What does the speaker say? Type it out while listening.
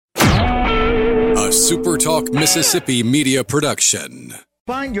SuperTalk Mississippi Media production.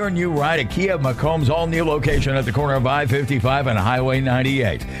 Find your new ride at Kia Macomb's all-new location at the corner of I-55 and Highway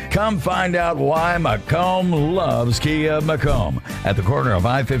 98. Come find out why Macomb loves Kia Macomb at the corner of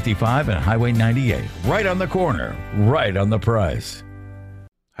I-55 and Highway 98. Right on the corner, right on the price.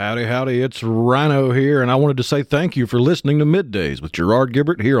 Howdy, howdy, it's Rhino here, and I wanted to say thank you for listening to Middays with Gerard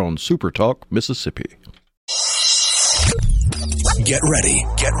Gibert here on SuperTalk Mississippi. Get ready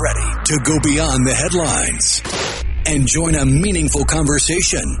to go beyond the headlines and join a meaningful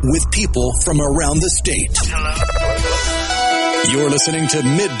conversation with people from around the state. Hello. You're listening to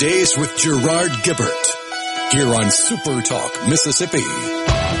Middays with Gerard Gibert here on SuperTalk Mississippi.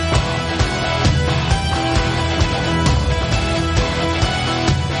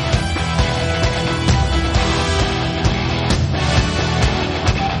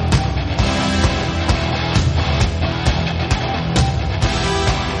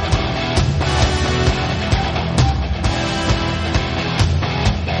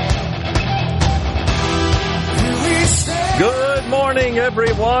 Good morning,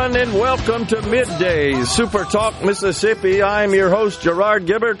 everyone, and welcome to Middays, SuperTalk Mississippi. I'm your host, Gerard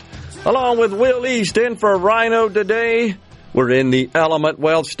Gibert, along with Will East in for Rhino today. We're in the Element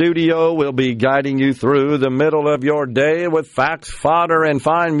Wealth studio. We'll be guiding you through the middle of your day with facts, fodder, and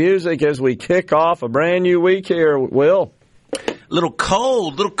fine music as we kick off a brand new week here, Will. Little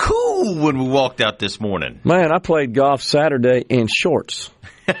cold, little cool when we walked out this morning. Man, I played golf Saturday in shorts.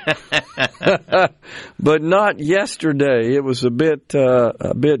 But not yesterday. It was a bit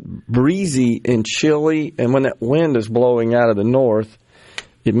breezy and chilly, and when that wind is blowing out of the north,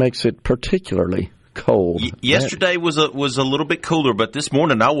 it makes it particularly cold. Yesterday was a little bit cooler, but this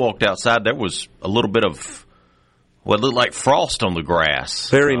morning I walked outside. There was a little bit of what looked like frost on the grass.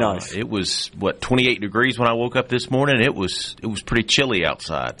 Very nice. It was 28 degrees when I woke up this morning. It was pretty chilly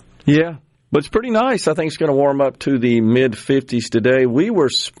outside. Yeah. But it's pretty nice. I think it's going to warm up to the mid-50s today. We were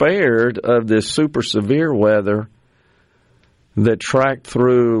spared of this super severe weather that tracked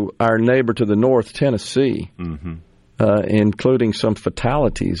through our neighbor to the north, Tennessee, including some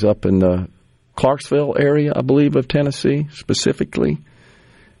fatalities up in the Clarksville area, I believe, of Tennessee specifically.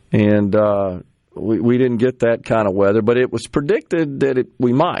 And we didn't get that kind of weather, but it was predicted that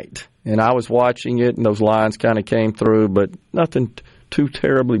we might. And I was watching it, and those lines kind of came through, but nothing too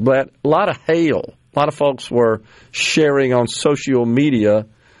terribly bad. A lot of hail. A lot of folks were sharing on social media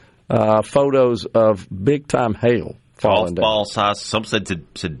photos of big-time hail falling down. Ball size. Some said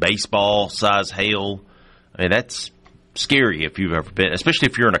baseball size hail. I mean, that's scary if you've ever been, especially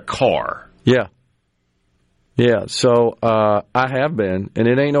if you're in a car. Yeah. Yeah. So I have been, and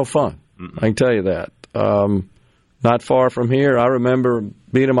it ain't no fun. I can tell you that. Not far from here, I remember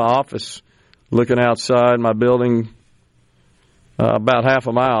being in my office, looking outside my building. About half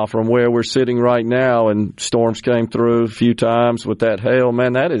a mile from where we're sitting right now, and storms came through a few times with that hail.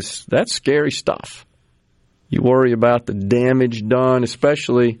 Man, that's scary stuff. You worry about the damage done,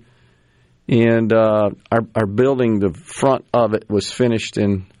 especially in our building. The front of it was finished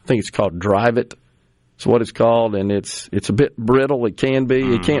in, I think it's called Drive It. It's what it's called, and it's a bit brittle. It can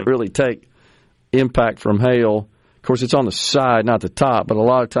be. It can't really take impact from hail. Of course, it's on the side, not the top, but a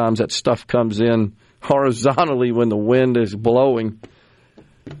lot of times that stuff comes in horizontally when the wind is blowing.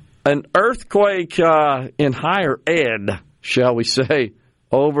 An earthquake in higher ed, shall we say,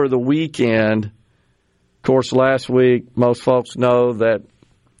 over the weekend. Of course, last week, most folks know that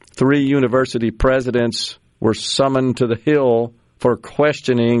 3 university presidents were summoned to the Hill for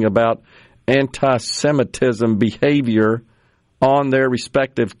questioning about anti-Semitism behavior on their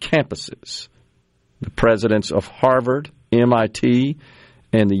respective campuses. The presidents of Harvard, MIT,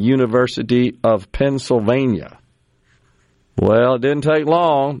 and the University of Pennsylvania. Well, it didn't take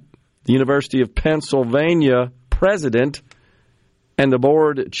long. The University of Pennsylvania president and the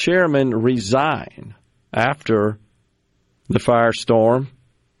board chairman resigned after the firestorm,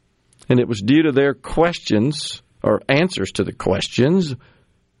 and it was due to their questions or answers to the questions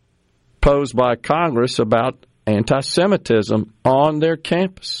posed by Congress about anti-Semitism on their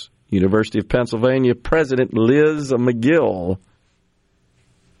campus. University of Pennsylvania President Liz McGill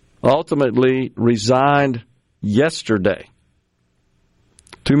ultimately resigned yesterday.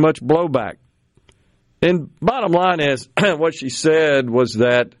 Too much blowback. And bottom line is, what she said was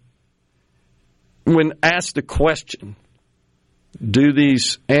that when asked the question, do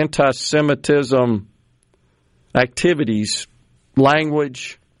these anti-Semitism activities,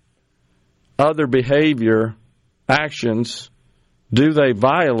 language, other behavior, actions, do they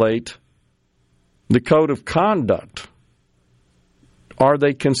violate the code of conduct? Are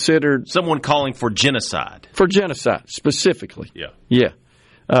they considered... Someone calling for genocide. For genocide, specifically. Yeah. Yeah.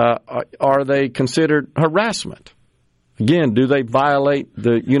 Are they considered harassment? Again, do they violate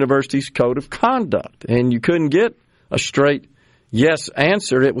the university's code of conduct? And you couldn't get a straight yes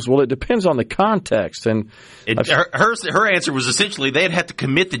answer. It was, well, it depends on the context. And her answer was essentially they'd have to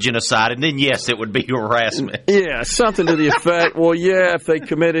commit the genocide, and then, yes, it would be harassment. Yeah, something to the effect, well, yeah, if they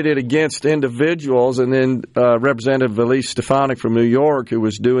committed it against individuals. And then Representative Elise Stefanik from New York, who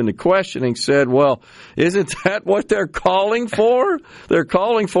was doing the questioning, said, well, isn't that what they're calling for? They're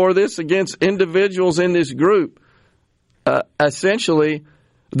calling for this against individuals in this group. Essentially,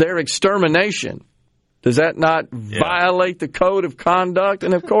 their extermination. Does that not violate the code of conduct?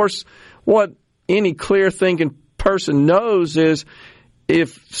 And, of course, what any clear-thinking person knows is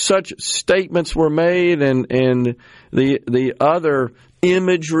if such statements were made and the other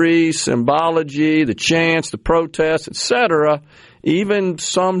imagery, symbology, the chants, the protests, etc., even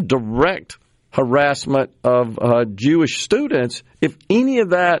some direct harassment of Jewish students, if any of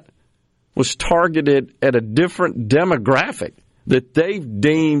that was targeted at a different demographic that they've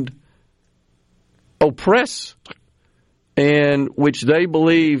deemed oppressed and which they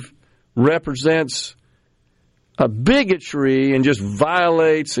believe represents a bigotry and just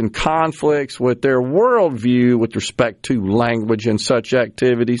violates and conflicts with their worldview with respect to language and such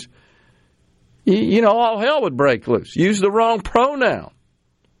activities, you know, all hell would break loose. Use the wrong pronoun.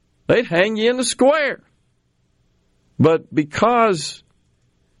 They'd hang you in the square. But because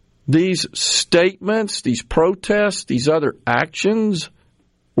these statements, these protests, these other actions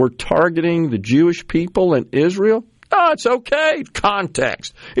were targeting the Jewish people in Israel, oh, it's okay.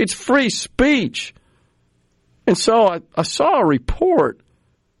 Context. It's free speech. And so I saw a report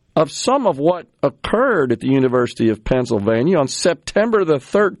of some of what occurred at the University of Pennsylvania on September the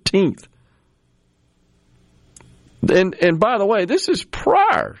 13th. And by the way, this is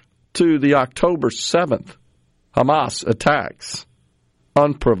prior to the October 7th Hamas attacks.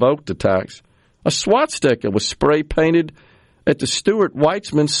 Unprovoked attacks. A swastika was spray painted at the Stuart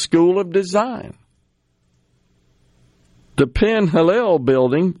Weitzman School of Design. The Penn Hillel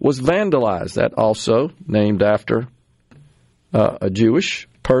building was vandalized. That also named after a Jewish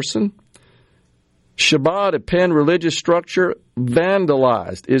person. Shabbat at Penn religious structure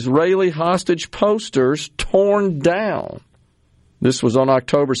vandalized. Israeli hostage posters torn down. This was on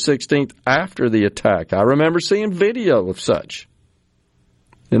October 16th after the attack. I remember seeing video of such.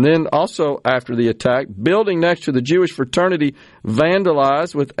 And then also after the attack, building next to the Jewish fraternity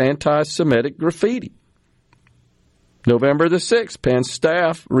vandalized with anti-Semitic graffiti. November the 6th, Penn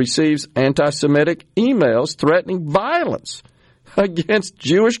staff receives anti-Semitic emails threatening violence against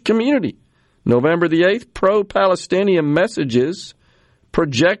Jewish community. November the 8th, pro-Palestinian messages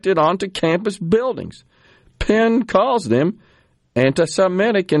projected onto campus buildings. Penn calls them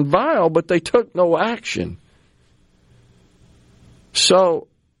anti-Semitic and vile, but they took no action. So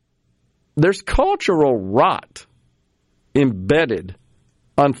there's cultural rot embedded,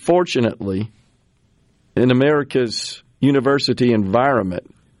 unfortunately, in America's university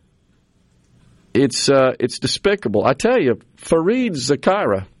environment. It's despicable. I tell you, Fareed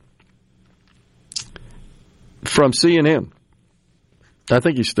Zakaria from CNN. I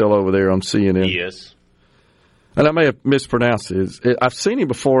think he's still over there on CNN. Yes. And I may have mispronounced it. I've seen him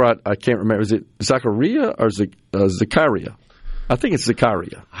before. I can't remember. Is it Zakaria or Zakaria? I think it's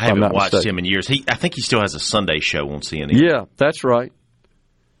Zakaria. I haven't watched him in years. I think he still has a Sunday show on CNN. Yeah, that's right.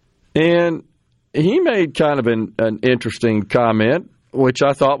 And he made kind of an interesting comment, which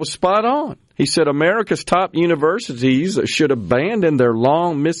I thought was spot on. He said America's top universities should abandon their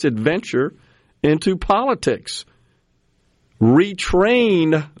long misadventure into politics,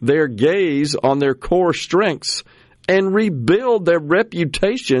 retrain their gaze on their core strengths, and rebuild their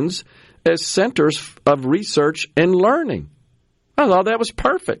reputations as centers of research and learning. I thought that was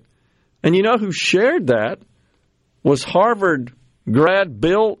perfect. And you know who shared that was Harvard grad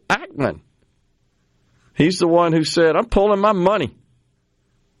Bill Ackman. He's the one who said, I'm pulling my money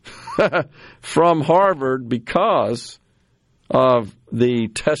from Harvard because of the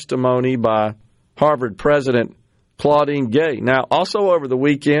testimony by Harvard President Claudine Gay. Now, also over the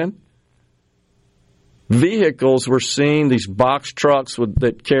weekend, vehicles were seen, these box trucks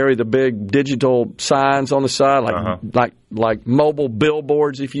that carry the big digital signs on the side, like mobile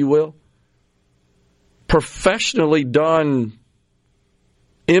billboards, if you will. Professionally done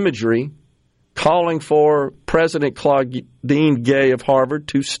imagery calling for President Claudine Gay of Harvard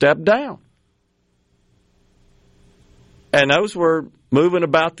to step down. And those were moving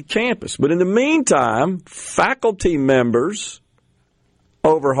about the campus. But in the meantime, faculty members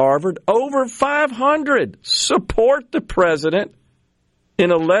over Harvard, over 500, support the president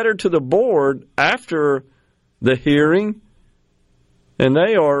in a letter to the board after the hearing And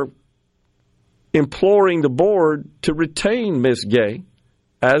they are imploring the board to retain Ms. Gay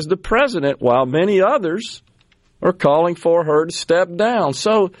as the president, while many others are calling for her to step down.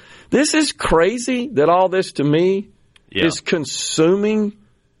 So this is crazy that all this, to me, is consuming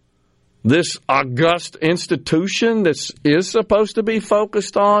this august institution that is supposed to be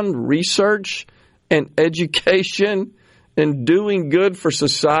focused on research and education and doing good for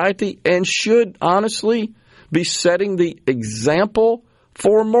society, and should honestly be setting the example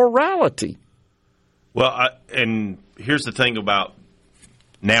for morality. Well, and here's the thing about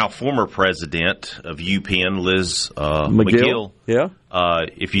now former president of UPenn, Liz McGill. Yeah.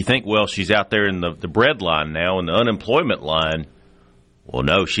 If you think, well, she's out there in the bread line now, in the unemployment line, well,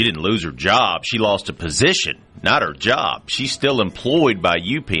 no, she didn't lose her job. She lost a position, not her job. She's still employed by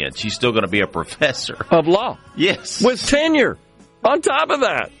UPenn. She's still going to be a professor of law. Yes. With tenure on top of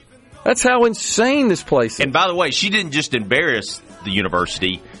that. That's how insane this place is. And by the way, she didn't just embarrass the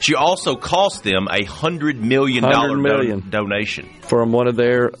university. She also cost them $100 million donation from one of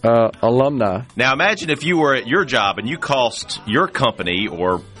their alumni. Now, imagine if you were at your job and you cost your company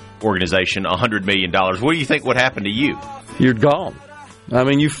or organization $100 million. What do you think would happen to you? You're gone. I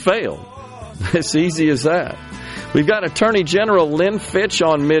mean, you failed. It's easy as that. We've got Attorney General Lynn Fitch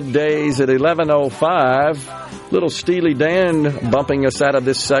on middays at 11:05. Little Steely Dan bumping us out of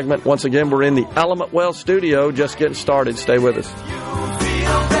this segment. Once again, we're in the Element Well studio, just getting started. Stay with us.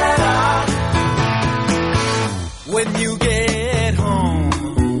 When you get home,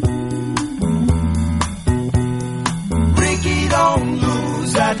 Ricky, don't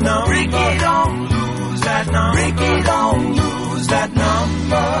lose that number. Ricky, don't lose that number. Ricky, don't lose that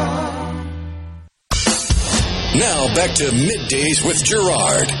number. Now back to Middays with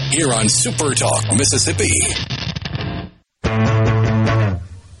Gerard here on SuperTalk Mississippi.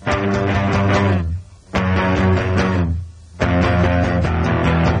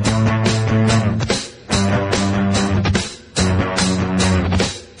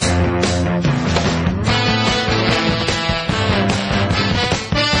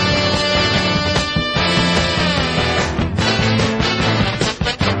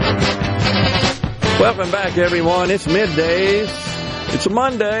 Welcome back, everyone. It's Middays. It's a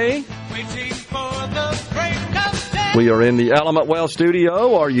Monday. We are in the Element Well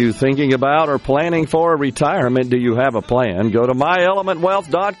studio. Are you thinking about or planning for a retirement? Do you have a plan? Go to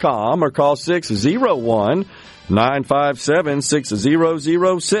myelementwealth.com or call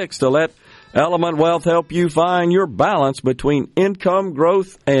 601-957-6006 to let Element Wealth help you find your balance between income,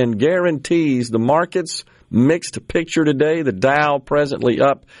 growth, and guarantees. The market's mixed picture today. The Dow presently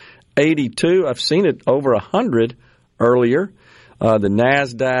up 82. I've seen it over 100 earlier. The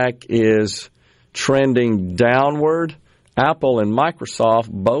NASDAQ is trending downward. Apple and Microsoft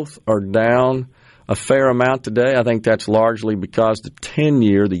both are down a fair amount today. I think that's largely because the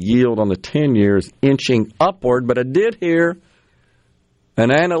yield on the 10-year is inching upward. But I did hear an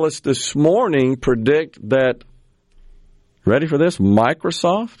analyst this morning predict that, ready for this,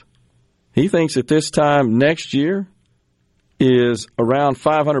 Microsoft, he thinks at this time next year is around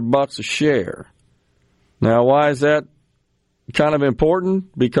 $500 a share. Now, why is that kind of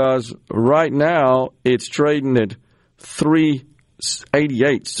important? Because right now it's trading at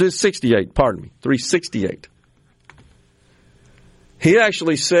 368. He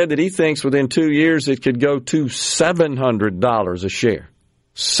actually said that he thinks within 2 years it could go to $700 a share.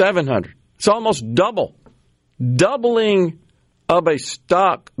 $700. It's almost doubling of a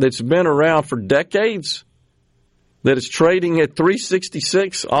stock that's been around for decades, that is trading at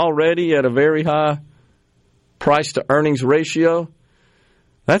 366 already at a very high price-to-earnings ratio.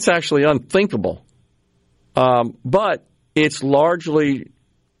 That's actually unthinkable. But it's largely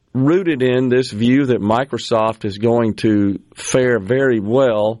rooted in this view that Microsoft is going to fare very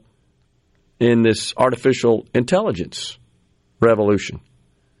well in this artificial intelligence revolution.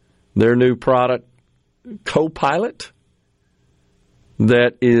 Their new product, Copilot,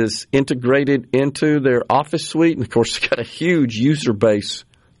 that is integrated into their Office suite. And, of course, they've got a huge user base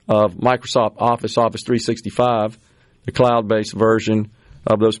of Microsoft Office 365, the cloud-based version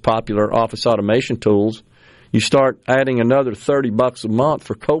of those popular office automation tools. You start adding another $30 a month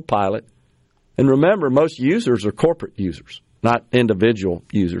for Copilot. And remember, most users are corporate users, not individual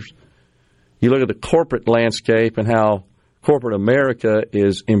users. You look at the corporate landscape and how corporate America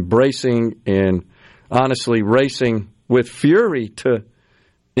is embracing and honestly racing with fury to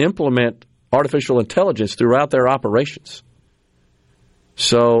implement artificial intelligence throughout their operations.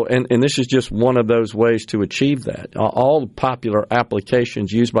 So, and this is just one of those ways to achieve that. All the popular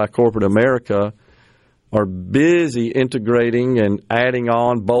applications used by corporate America are busy integrating and adding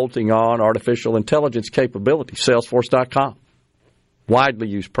on, bolting on artificial intelligence capabilities. Salesforce.com, widely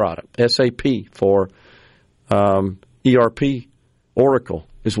used product. SAP for ERP, Oracle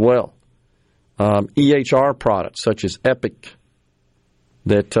as well. EHR products such as Epic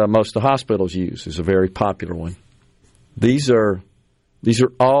that most of the hospitals use is a very popular one. These are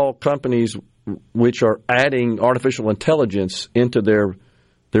all companies which are adding artificial intelligence into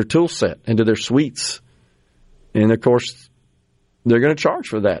their tool set, into their suites. And, of course, they're going to charge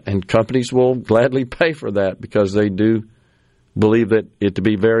for that. And companies will gladly pay for that because they do believe that it to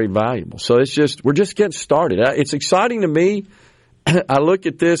be very valuable. So we're just getting started. It's exciting to me. I look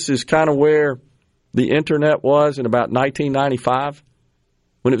at this as kind of where the Internet was in about 1995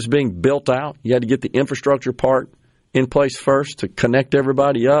 when it was being built out. You had to get the infrastructure part in place first to connect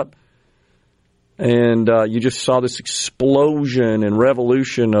everybody up. And you just saw this explosion and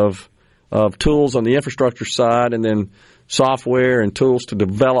revolution of tools on the infrastructure side, and then software and tools to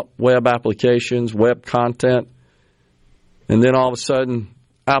develop web applications, web content. And then all of a sudden,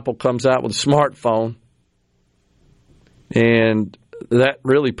 Apple comes out with a smartphone, and that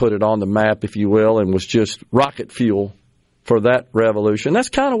really put it on the map, if you will, and was just rocket fuel for that revolution. That's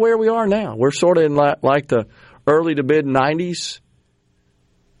kind of where we are now. We're sort of in like the early to mid-'90s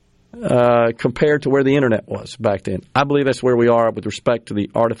compared to where the Internet was back then. I believe that's where we are with respect to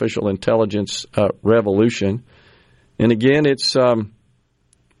the artificial intelligence revolution. And again, it's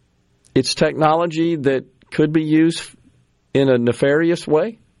technology that could be used in a nefarious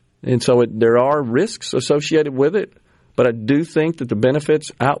way, and so there are risks associated with it. But I do think that the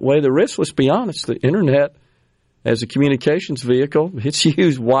benefits outweigh the risks. Let's be honest. The Internet, as a communications vehicle, it's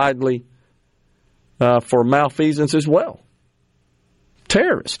used widely for malfeasance as well.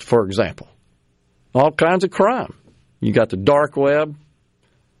 Terrorists, for example. All kinds of crime. You got the dark web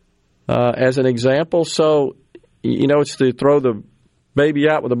as an example. So, it's to throw the baby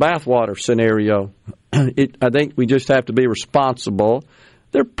out with the bathwater scenario. I think we just have to be responsible.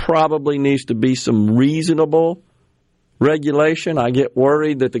 There probably needs to be some reasonable regulation. I get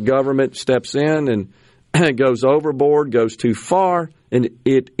worried that the government steps in and goes overboard, goes too far, and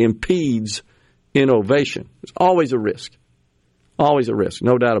it impedes innovation. It's always a risk. Always a risk,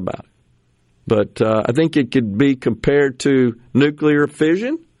 no doubt about it. But I think it could be compared to nuclear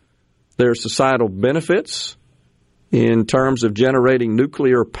fission. There are societal benefits in terms of generating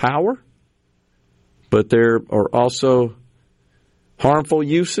nuclear power, but there are also harmful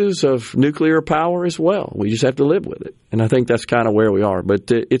uses of nuclear power as well. We just have to live with it. And I think that's kind of where we are.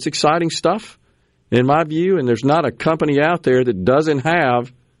 But it's exciting stuff, in my view, and there's not a company out there that doesn't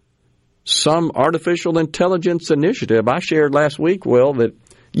have some artificial intelligence initiative. I shared last week, Will, that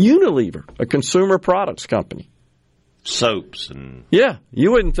Unilever, a consumer products company. Soaps and... Yeah,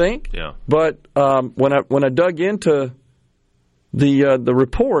 you wouldn't think. Yeah. But when I dug into the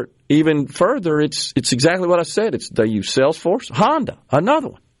report even further, it's exactly what I said. They use Salesforce. Honda, another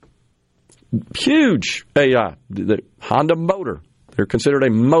one. Huge AI. The Honda Motor. They're considered a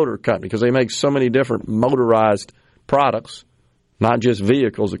motor company because they make so many different motorized products. Not just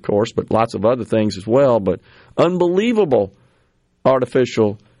vehicles, of course, but lots of other things as well. But unbelievable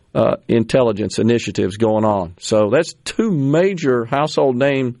artificial intelligence initiatives going on. So that's two major household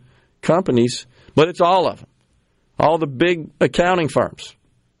name companies, but it's all of them. All the big accounting firms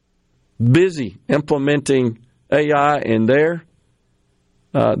busy implementing AI in their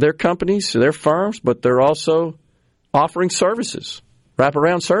companies, their firms, but they're also offering services,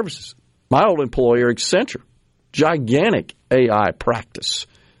 wraparound services. My old employer, Accenture, gigantic AI practice.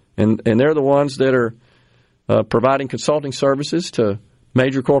 And they're the ones that are providing consulting services to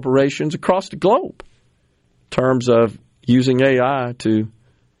major corporations across the globe in terms of using AI to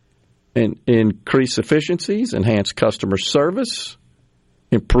increase efficiencies, enhance customer service,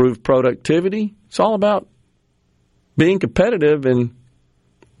 improve productivity. It's all about being competitive and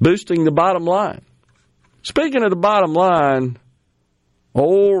boosting the bottom line. Speaking of the bottom line,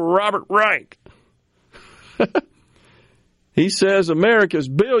 old Robert Reich, he says America's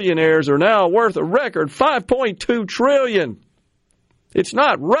billionaires are now worth a record $5.2 trillion. It's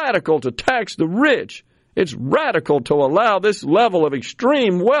not radical to tax the rich. It's radical to allow this level of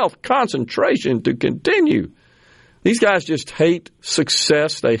extreme wealth concentration to continue. These guys just hate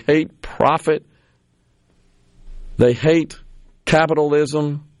success. They hate profit. They hate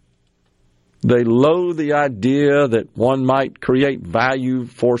capitalism. They loathe the idea that one might create value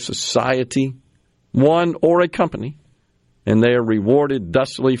for society, one or a company, and they are rewarded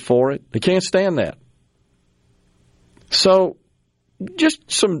thusly for it. They can't stand that. So just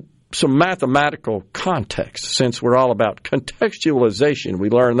some mathematical context, since we're all about contextualization. We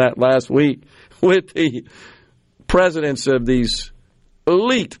learned that last week with the presidents of these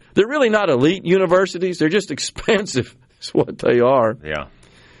elite. They're really not elite universities. They're just expensive is what they are. Yeah.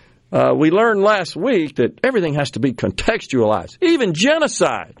 We learned last week that everything has to be contextualized. Even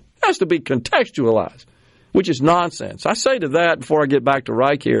genocide has to be contextualized, which is nonsense. I say to that before I get back to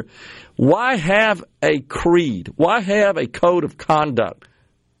Reich here, why have a creed? Why have a code of conduct,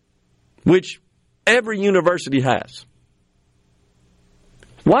 which every university has?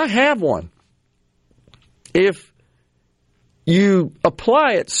 Why have one if you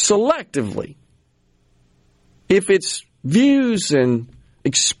apply it selectively? If it's views and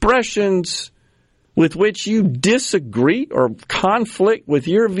expressions with which you disagree or conflict with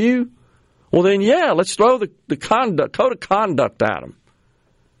your view, well then, yeah, let's throw the code of conduct at them.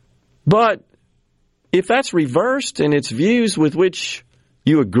 But if that's reversed and it's views with which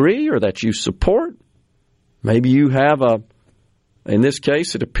you agree or that you support, maybe you have in this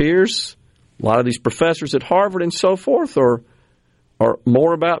case it appears a lot of these professors at Harvard and so forth are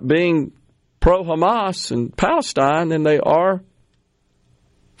more about being pro-Hamas and Palestine than they are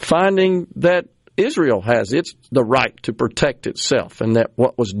finding that Israel has the right to protect itself and that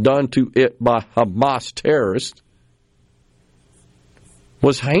what was done to it by Hamas terrorists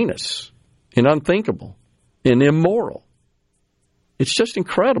was heinous and unthinkable and immoral. It's just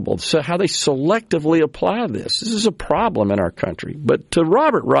incredible how they selectively apply this. This is a problem in our country. But to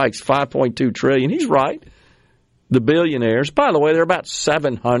Robert Reich's $5.2 trillion, he's right. The billionaires, by the way, there are about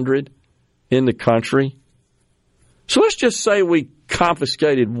 700 in the country. So let's just say we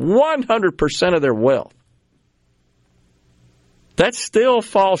confiscated 100% of their wealth. That still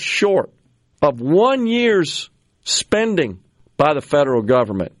falls short of 1 year's spending by the federal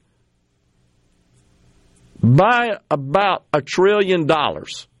government by about $1 trillion.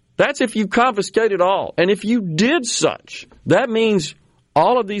 That's if you confiscate it all. And if you did such, that means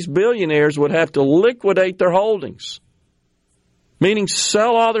all of these billionaires would have to liquidate their holdings, meaning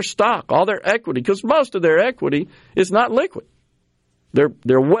sell all their stock, all their equity, because most of their equity is not liquid.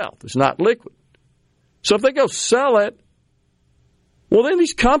 Their wealth is not liquid. So if they go sell it, well, then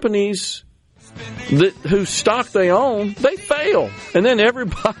these companies whose stock they own, they fail. And then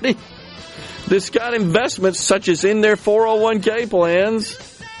everybody that's got investments such as in their 401k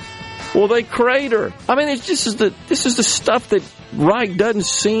plans, well, they crater. I mean, this is the stuff that Reich doesn't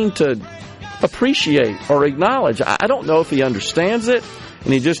seem to appreciate or acknowledge. I don't know if he understands it,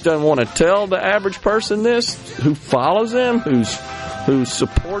 and he just doesn't want to tell the average person this, who follows him, who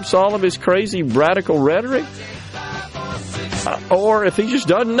supports all of his crazy radical rhetoric, or if he just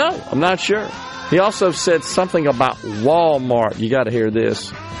doesn't know. I'm not sure. He also said something about Walmart. You got to hear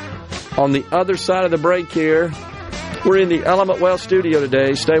this. On the other side of the break here, we're in the Element Well studio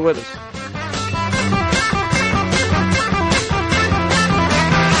today. Stay with us.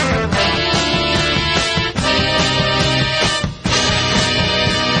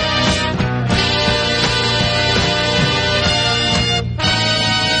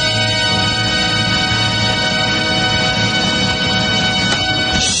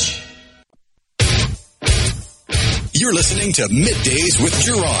 You're listening to Middays with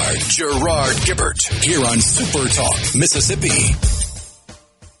Gerard Gibert, here on SuperTalk Mississippi.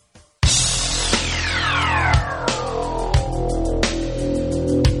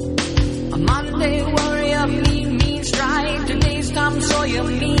 A Monday warrior, mean strike. Today's Tom Sawyer,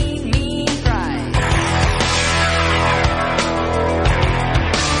 mean pride.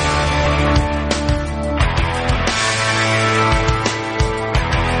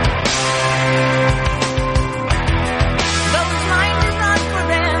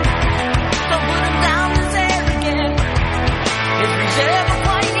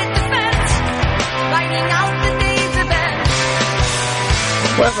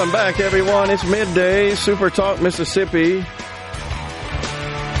 Welcome back, everyone. It's Middays, SuperTalk Mississippi.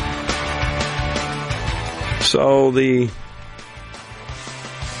 So the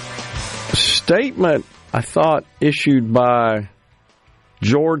statement, I thought, issued by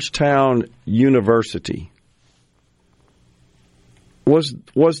Georgetown University was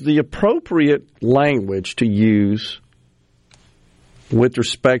the appropriate language to use with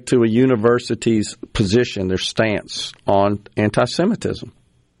respect to a university's position, their stance on anti-Semitism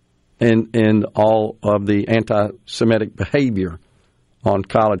and all of the anti-Semitic behavior on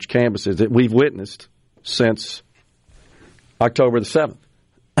college campuses that we've witnessed since October the 7th.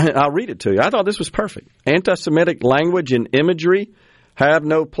 I'll read it to you. I thought this was perfect. Anti-Semitic language and imagery have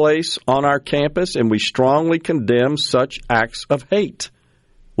no place on our campus, and we strongly condemn such acts of hate.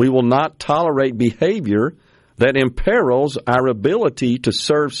 We will not tolerate behavior that imperils our ability to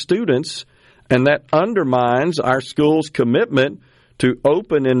serve students and that undermines our school's commitment to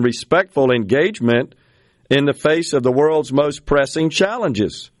open and respectful engagement in the face of the world's most pressing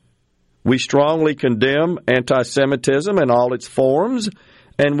challenges. We strongly condemn anti-Semitism in all its forms,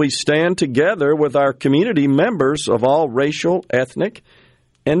 and we stand together with our community members of all racial, ethnic,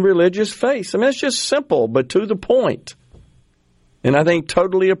 and religious faiths. I mean, it's just simple, but to the point, and I think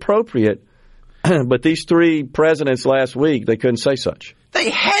totally appropriate. But these three presidents last week, they couldn't say such.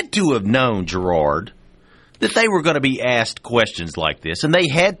 They had to have known, Gerard, that they were going to be asked questions like this, and they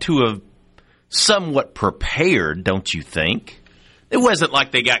had to have somewhat prepared, don't you think? It wasn't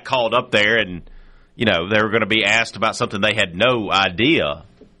like they got called up there and, they were going to be asked about something they had no idea.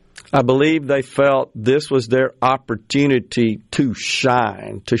 I believe they felt this was their opportunity to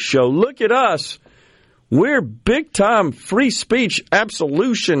shine, to show, look at us, we're big-time free speech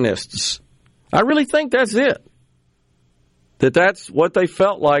absolutionists. I really think that's it. That's what they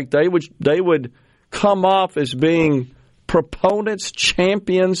felt like. They would come off as being proponents,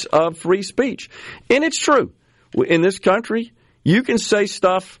 champions of free speech. And it's true. In this country, you can say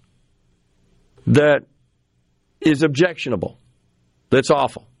stuff that is objectionable, that's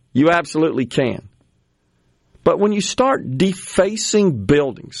awful. You absolutely can. But when you start defacing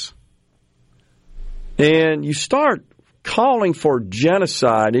buildings and you start calling for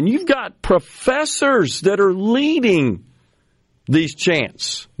genocide, and you've got professors that are leading these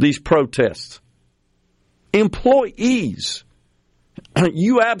chants, these protests, employees,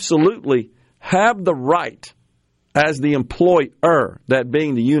 you absolutely have the right as the employer, that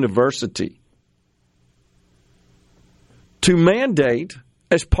being the university, to mandate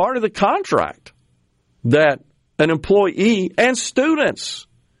as part of the contract that an employee and students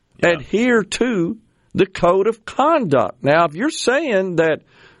adhere to the code of conduct. Now, if you're saying that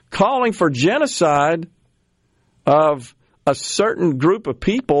calling for genocide of a certain group of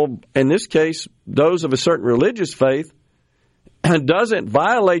people, in this case, those of a certain religious faith, doesn't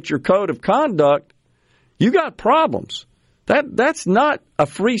violate your code of conduct, you got problems. That's not a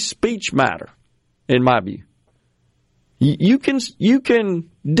free speech matter, in my view. You can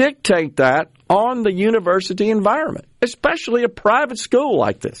dictate that on the university environment, especially a private school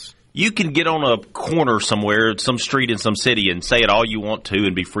like this. You can get on a corner somewhere, some street in some city, and say it all you want to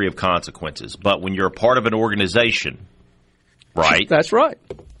and be free of consequences. But when you're a part of an organization, right? That's right.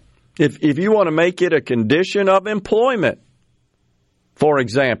 If you want to make it a condition of employment, for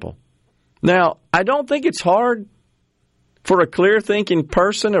example. Now, I don't think it's hard for a clear-thinking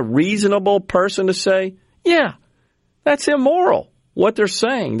person, a reasonable person, to say, yeah, that's immoral, what they're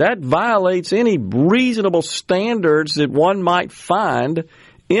saying. That violates any reasonable standards that one might find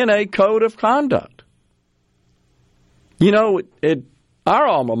in a code of conduct. At our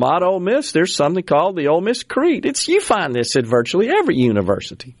alma mater, Ole Miss, there's something called the Ole Miss Creed. You find this at virtually every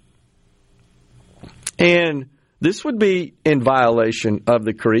university. And this would be in violation of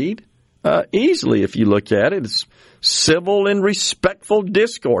the creed easily if you look at it. It's civil and respectful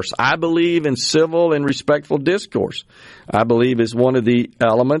discourse. I believe in civil and respectful discourse. I believe is one of the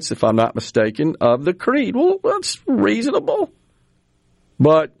elements, if I'm not mistaken, of the creed. Well, that's reasonable.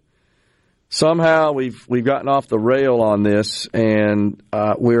 But somehow we've gotten off the rail on this, and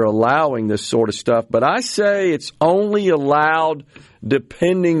we're allowing this sort of stuff. But I say it's only allowed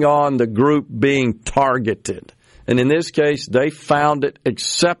depending on the group being targeted. And in this case, they found it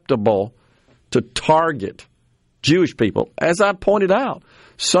acceptable to target Jewish people. As I pointed out,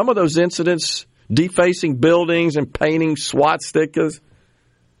 some of those incidents, defacing buildings and painting swastikas,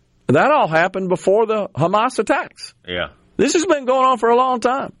 that all happened before the Hamas attacks. Yeah. This has been going on for a long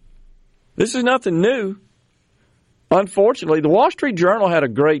time. This is nothing new. Unfortunately, the Wall Street Journal had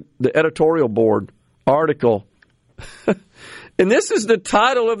the editorial board article. And this is the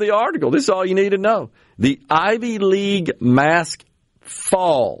title of the article. This is all you need to know. The Ivy League mask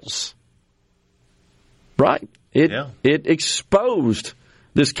falls. Right? It exposed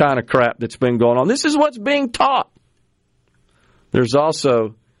this kind of crap that's been going on. This is what's being taught. There's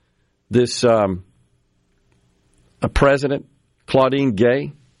also this a president, Claudine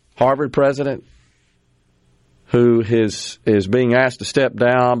Gay, Harvard president, who is being asked to step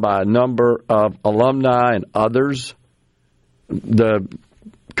down by a number of alumni and others. The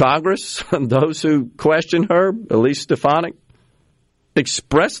Congress, those who question her, Elise Stefanik,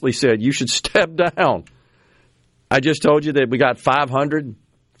 expressly said you should step down. I just told you that we got 500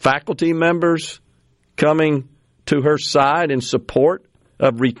 faculty members coming to her side in support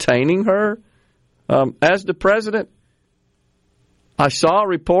of retaining her as the president. I saw a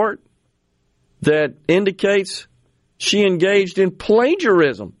report that indicates she engaged in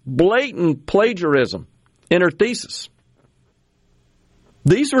plagiarism, blatant plagiarism, in her thesis.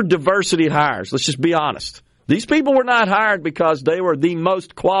 These were diversity hires. Let's just be honest. These people were not hired because they were the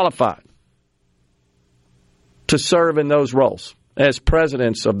most qualified to serve in those roles as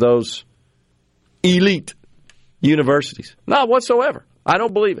presidents of those elite universities. Not whatsoever. I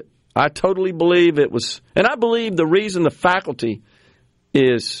don't believe it. I totally believe it was, and I believe the reason the faculty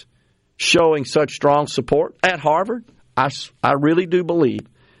is showing such strong support at Harvard, I really do believe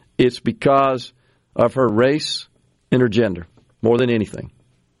it's because of her race and her gender more than anything.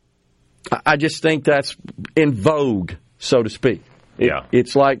 I just think that's in vogue, so to speak.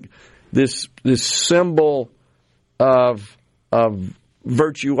 It's like this symbol of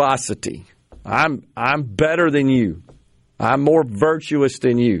virtuosity. I'm better than you. I'm more virtuous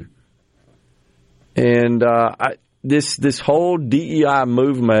than you. And this whole DEI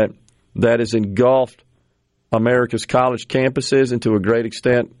movement that has engulfed America's college campuses and to a great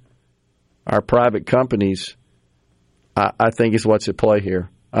extent our private companies, I think is what's at play here.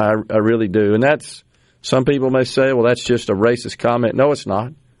 I really do. And that's, some people may say, well, that's just a racist comment. No, it's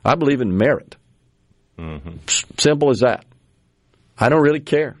not. I believe in merit. Mm-hmm. Simple as that. I don't really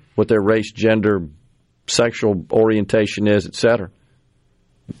care what their race, gender, sexual orientation is, etc.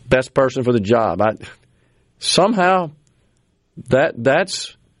 Best person for the job. Somehow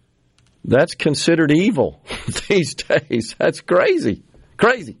that's considered evil these days. That's crazy.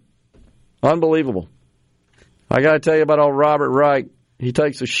 Crazy. Unbelievable. I got to tell you about old Robert Wright. He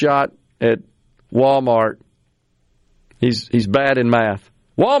takes a shot at Walmart. He's bad in math.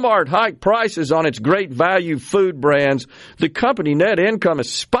 Walmart hiked prices on its great value food brands. The company net income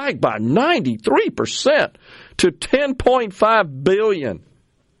has spiked by 93% to $10.5 billion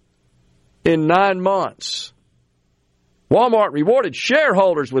in 9 months. Walmart rewarded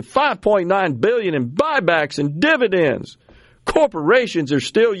shareholders with $5.9 billion in buybacks and dividends. Corporations are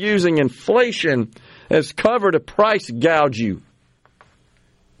still using inflation as cover to price gouge you.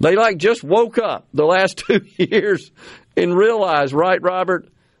 They just woke up the last 2 years and realized, right, Robert,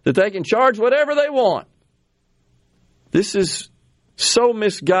 that they can charge whatever they want. This is so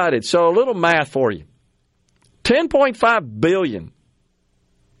misguided. So a little math for you. $10.5 billion.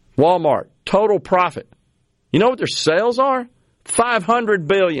 Walmart, total profit. You know what their sales are? $500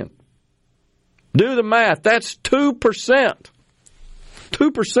 billion. Do the math. That's 2%.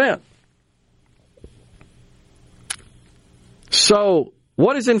 2%. So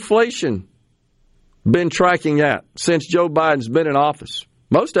what has inflation been tracking at since Joe Biden's been in office?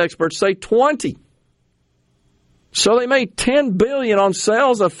 Most experts say 20. So they made $10 billion on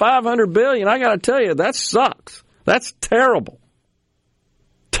sales of $500 billion. I got to tell you, that sucks. That's terrible.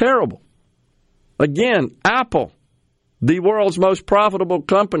 Terrible. Again, Apple, the world's most profitable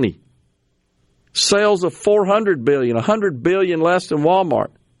company, sales of $400 billion, $100 billion less than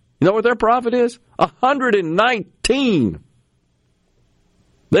Walmart. You know what their profit is? $119.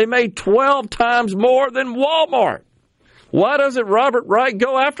 They made 12 times more than Walmart. Why doesn't Robert Wright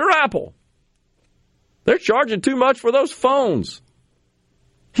go after Apple? They're charging too much for those phones.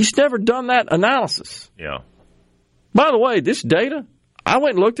 He's never done that analysis. Yeah. By the way, this data, I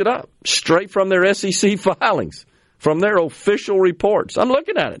went and looked it up straight from their SEC filings, from their official reports. I'm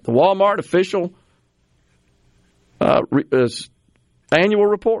looking at it, the Walmart official annual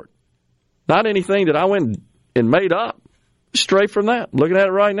report. Not anything that I went and made up. Straight from that. Looking at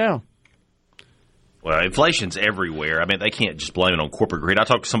it right now. Well, inflation's everywhere. I mean, they can't just blame it on corporate greed. I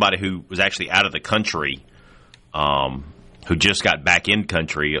talked to somebody who was actually out of the country, who just got back in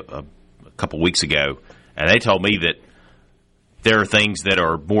country a couple weeks ago, and they told me that there are things that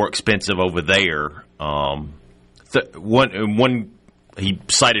are more expensive over there. He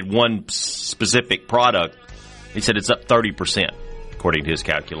cited one specific product. He said it's up 30%, according to his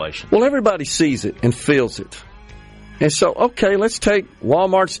calculation. Well, everybody sees it and feels it. And so, okay, let's take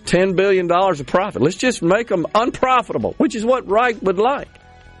Walmart's $10 billion of profit. Let's just make them unprofitable, which is what Wright would like.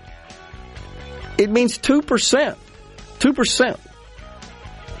 It means 2%. 2%.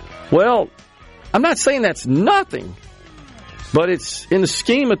 Well, I'm not saying that's nothing, but it's, in the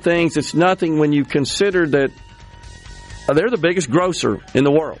scheme of things, it's nothing when you consider that they're the biggest grocer in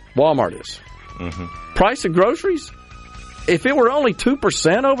the world. Walmart is. Mm-hmm. Price of groceries? If it were only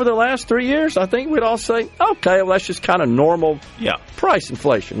 2% over the last 3 years, I think we'd all say, okay, well, that's just kind of normal price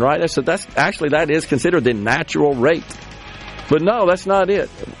inflation, right? That is considered the natural rate. But no, that's not it.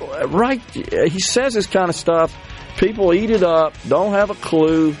 Right? He says this kind of stuff. People eat it up, don't have a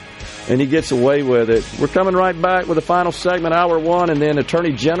clue, and he gets away with it. We're coming right back with the final segment, Hour 1, and then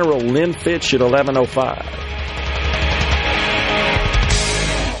Attorney General Lynn Fitch at 11:05.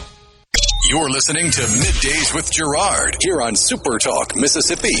 You're listening to Middays with Gerard here on SuperTalk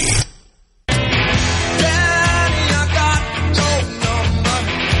Mississippi. Daddy, I got your number.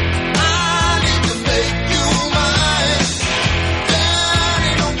 I need to make you mine.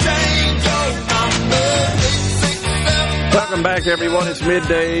 Daddy, don't change your number. 867. Welcome Welcome back, everyone. It's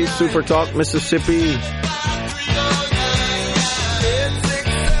Middays, SuperTalk Mississippi.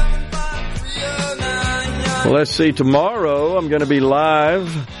 Well, let's see. Tomorrow, I'm going to be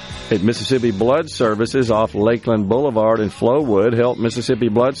live at Mississippi Blood Services off Lakeland Boulevard in Flowood. Help Mississippi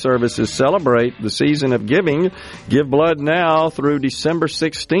Blood Services celebrate the season of giving. Give blood now through December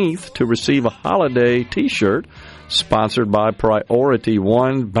 16th to receive a holiday T-shirt sponsored by Priority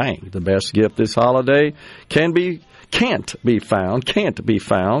One Bank. The best gift this holiday can't be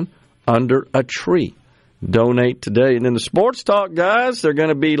found under a tree. Donate today. And then the Sports Talk guys, they're going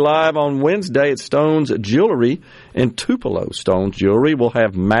to be live on Wednesday at Stone's Jewelry in Tupelo. Stone's Jewelry will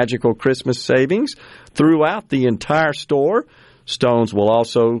have magical Christmas savings throughout the entire store. Stone's will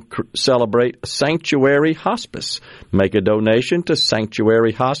also celebrate Sanctuary Hospice. Make a donation to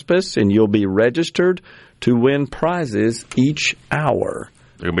Sanctuary Hospice and you'll be registered to win prizes each hour.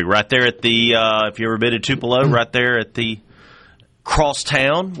 They're going to be right there at the, if you ever been to Tupelo, right there at the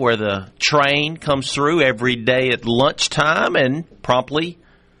crosstown where the train comes through every day at lunchtime and promptly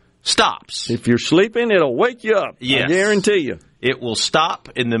stops. If you're sleeping, it'll wake you up. Yes. I guarantee you. It will stop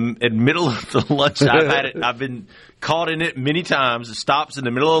in the middle of the lunch. I've been caught in it many times. It stops in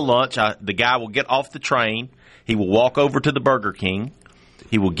the middle of lunch. The guy will get off the train. He will walk over to the Burger King.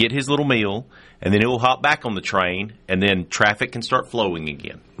 He will get his little meal, and then he will hop back on the train, and then traffic can start flowing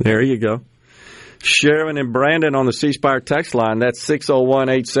again. There you go. Sharon and Brandon on the C Spire text line, that's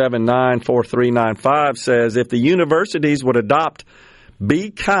 601-879-4395, says, if the universities would adopt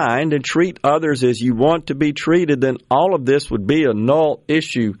be kind and treat others as you want to be treated, then all of this would be a null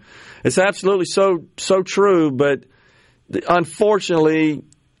issue. It's absolutely so true, but unfortunately,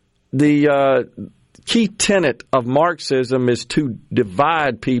 the key tenet of Marxism is to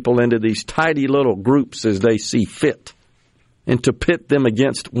divide people into these tidy little groups as they see fit and to pit them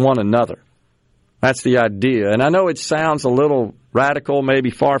against one another. That's the idea. And I know it sounds a little radical, maybe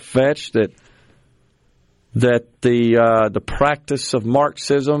far-fetched, that the practice of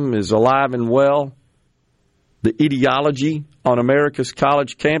Marxism is alive and well, the ideology on America's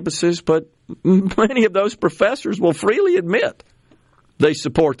college campuses, but many of those professors will freely admit they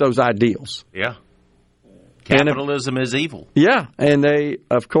support those ideals. Yeah. Capitalism is evil. Yeah, and they,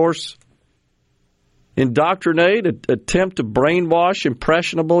 of course, indoctrinate, attempt to brainwash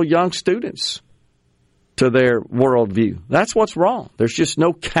impressionable young students to their worldview. That's what's wrong. There's just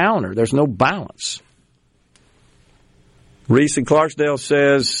no counter. There's no balance. Reese in Clarksdale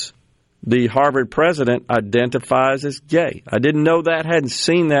says the Harvard president identifies as gay. I didn't know that. Hadn't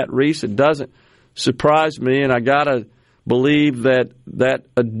seen that, Reese. It doesn't surprise me, and I got to believe that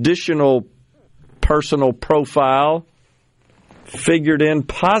additional personal profile figured in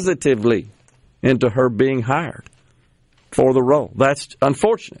positively into her being hired for the role. That's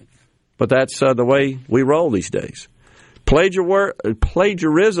unfortunate. But that's the way we roll these days.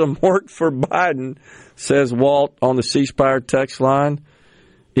 Plagiarism worked for Biden, says Walt on the C Spire text line.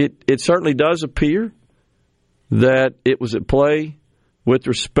 It certainly does appear that it was at play with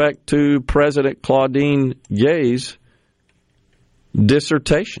respect to President Claudine Gay's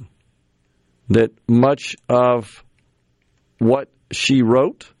dissertation. That much of what she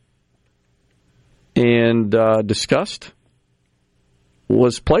wrote and discussed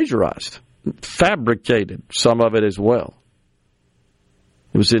was plagiarized, fabricated, some of it as well.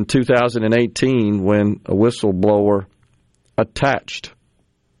 It was in 2018 when a whistleblower approached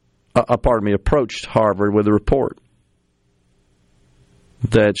Harvard with a report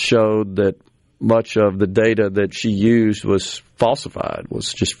that showed that much of the data that she used was falsified,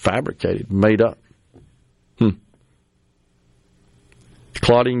 was just fabricated, made up.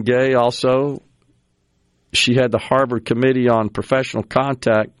 Claudine Gay also, she had the Harvard Committee on Professional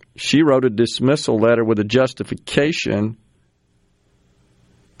Conduct. She wrote a dismissal letter with a justification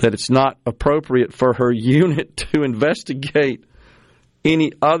that it's not appropriate for her unit to investigate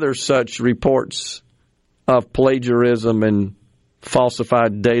any other such reports of plagiarism and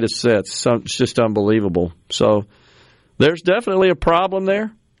falsified data sets. It's just unbelievable. So there's definitely a problem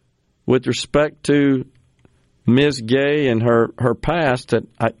there with respect to Ms. Gay and her past that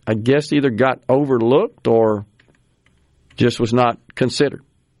I guess either got overlooked or just was not considered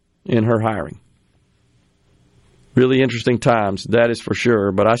in her hiring. Really interesting times, that is for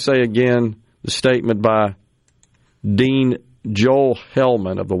sure. But I say again, the statement by Dean Joel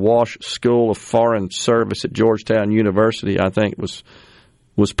Hellman of the Walsh School of Foreign Service at Georgetown University, I think was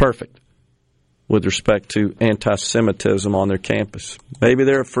perfect with respect to anti-Semitism on their campus. Maybe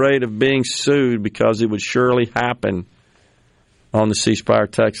they're afraid of being sued because it would surely happen on the C Spire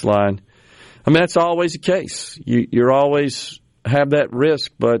text line. I mean, that's always the case. You're always have that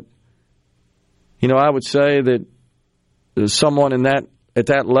risk, but, I would say that someone at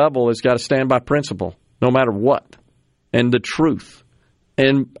that level has got to stand by principle, no matter what, and the truth,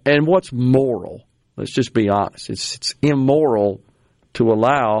 and what's moral. Let's just be honest. It's immoral to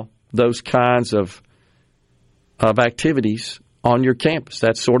allow those kinds of activities on your campus,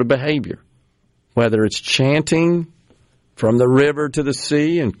 that sort of behavior, whether it's chanting from the river to the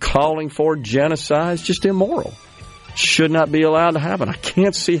sea and calling for genocide. It's just immoral. Should not be allowed to happen. I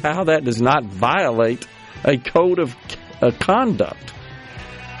can't see how that does not violate a code of conduct,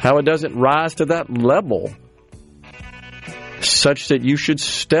 how it doesn't rise to that level such that you should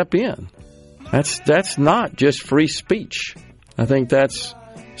step in. That's not just free speech. I think that's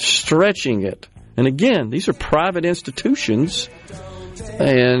stretching it. And again, these are private institutions,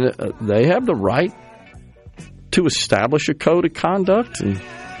 and they have the right to establish a code of conduct,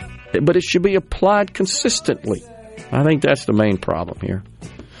 but it should be applied consistently. I think that's the main problem here.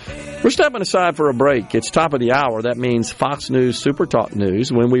 We're stepping aside for a break. It's top of the hour. That means Fox News SuperTalk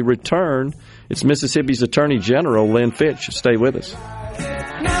News. When we return, it's Mississippi's Attorney General, Lynn Fitch. Stay with us.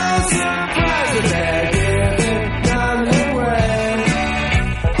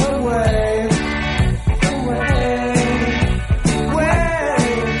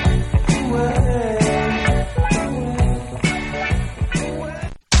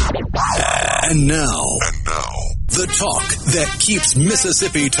 And now, the talk that keeps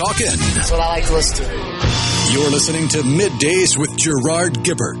Mississippi talking. That's what I like to listen to. You're listening to Middays with Gerard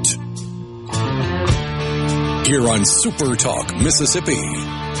Gibert here on SuperTalk Mississippi.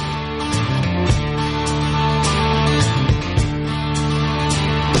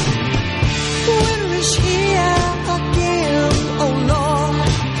 Winter is here again, oh Lord.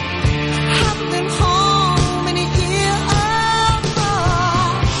 Haven't been home in a year.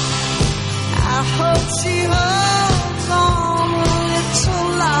 I hope she holds on a little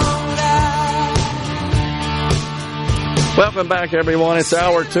longer. Welcome back, everyone. It's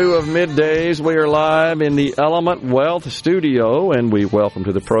hour 2 of Middays. We are live in the Element Wealth Studio, and we welcome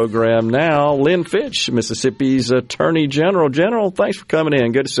to the program now Lynn Fitch, Mississippi's Attorney General. General, thanks for coming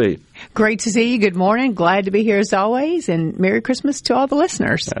in. Good to see you. Great to see you. Good morning. Glad to be here as always, and Merry Christmas to all the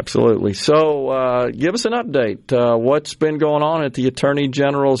listeners. Absolutely. So give us an update. What's been going on at the Attorney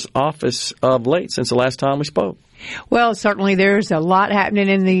General's office of late since the last time we spoke? Well, certainly there's a lot happening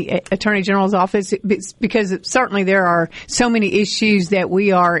in the Attorney General's office because certainly there are so many issues that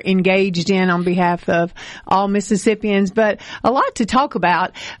we are engaged in on behalf of all Mississippians, but a lot to talk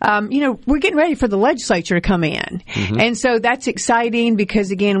about. We're getting ready for the legislature to come in. Mm-hmm. And so that's exciting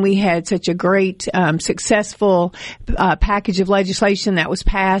because, again, we had such a great, successful package of legislation that was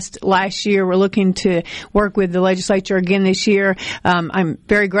passed last year. We're looking to work with the legislature again this year. I'm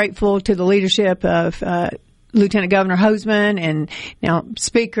very grateful to the leadership of Lieutenant Governor Hoseman and now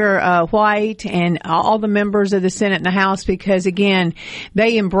Speaker White and all the members of the Senate and the House, because again,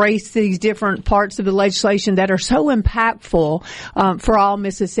 they embrace these different parts of the legislation that are so impactful for all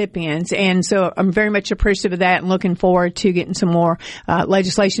Mississippians. And so I'm very much appreciative of that and looking forward to getting some more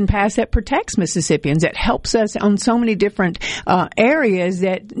legislation passed that protects Mississippians, that helps us on so many different areas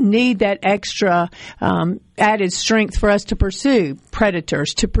that need that extra added strength for us to pursue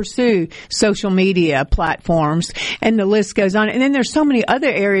predators, to pursue social media platforms, and the list goes on. And then there's so many other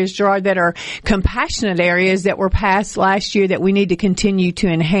areas, Gerard, that are compassionate areas that were passed last year that we need to continue to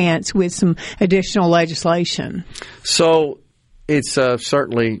enhance with some additional legislation. So it's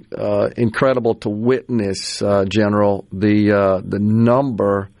certainly incredible to witness, General, the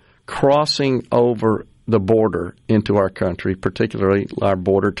number crossing over the border into our country, particularly our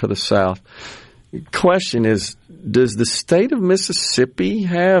border to the south. Question is, does the state of Mississippi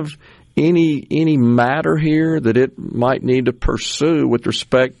have any matter here that it might need to pursue with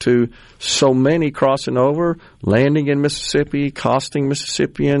respect to so many crossing over, landing in Mississippi, costing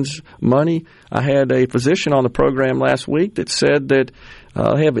Mississippians money? I had a physician on the program last week that said that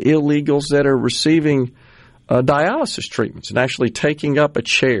they have illegals that are receiving dialysis treatments and actually taking up a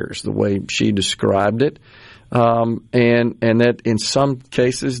chair, is the way she described it. And that in some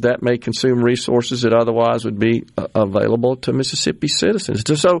cases that may consume resources that otherwise would be available to Mississippi citizens.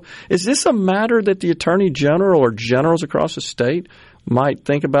 So is this a matter that the Attorney General or generals across the state might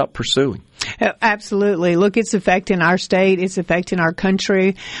think about pursuing? Absolutely. Look, it's affecting our state. It's affecting our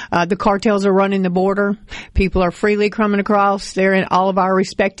country. The cartels are running the border. People are freely coming across. They're in all of our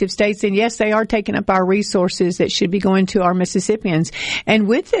respective states. And yes, they are taking up our resources that should be going to our Mississippians. And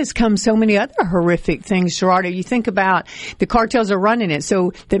with this comes so many other horrific things, Gerard. You think about the cartels are running it.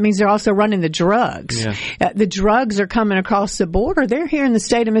 So that means they're also running the drugs. Yeah. The drugs are coming across the border. They're here in the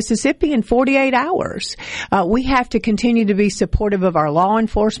state of Mississippi in 48 hours. We have to continue to be supportive of our law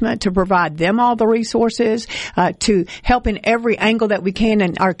enforcement to provide them all the resources, to help in every angle that we can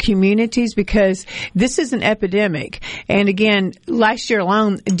in our communities, because this is an epidemic. And again, last year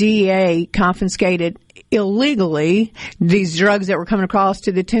alone, DEA confiscated illegally these drugs that were coming across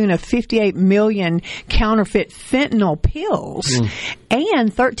to the tune of 58 million counterfeit fentanyl pills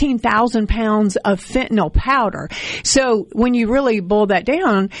and 13,000 pounds of fentanyl powder. So when you really boil that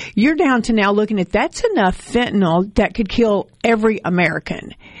down, you're down to now looking at that's enough fentanyl that could kill every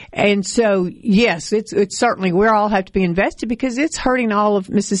American. And so, yes, it's certainly, we all have to be invested because it's hurting all of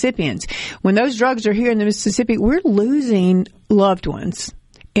Mississippians. When those drugs are here in the Mississippi, we're losing loved ones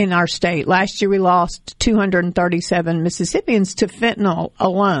in our state. Last year we lost 237 Mississippians to fentanyl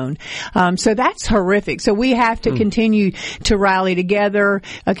alone. So that's horrific. So we have to continue to rally together.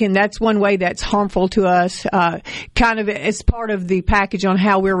 Again, that's one way that's harmful to us. Kind of as part of the package on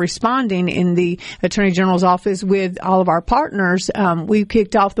how we're responding in the Attorney General's office with all of our partners, we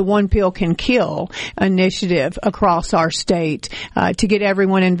kicked off the One Pill Can Kill initiative across our state to get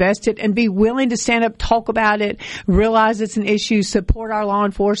everyone invested and be willing to stand up, talk about it, realize it's an issue, support our law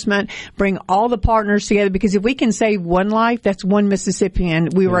enforcement, bring all the partners together, because if we can save one life, that's one Mississippian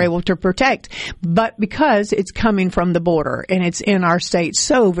we were able to protect. But because it's coming from the border and it's in our state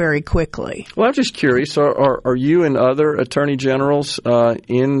so very quickly. Well, I'm just curious, are you and other attorney generals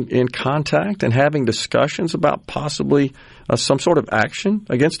in contact and having discussions about possibly some sort of action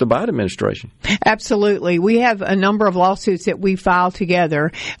against the Biden administration? Absolutely. We have a number of lawsuits that we filed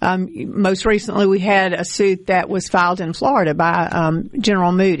together. Most recently, we had a suit that was filed in Florida by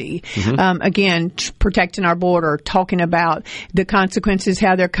General Moody. Again, protecting our border, talking about the consequences,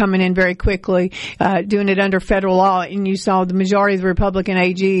 how they're coming in very quickly, doing it under federal law. And you saw the majority of the Republican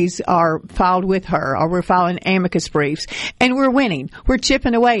AGs are filed with her, or we're filing amicus briefs. And we're winning. We're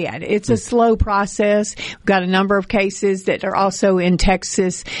chipping away at it. It's a slow process. We've got a number of cases that are also in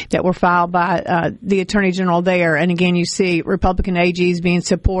Texas that were filed by the Attorney General there. And again, you see Republican AGs being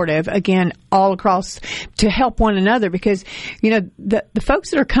supportive, again, all across to help one another, because, you know, the folks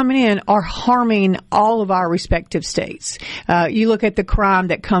that are coming in are harming all of our respective states. You look at the crime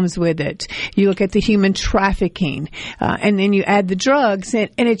that comes with it. You look at the human trafficking, and then you add the drugs, and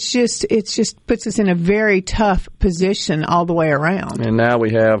it's just puts us in a very tough position all the way around. And now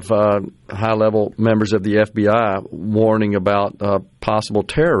we have high-level members of the FBI warning about possible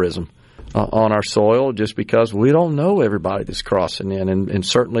terrorism on our soil, just because we don't know everybody that's crossing in. And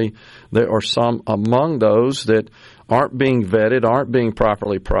certainly there are some among those that aren't being vetted, aren't being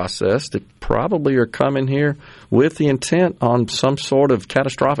properly processed, that probably are coming here with the intent on some sort of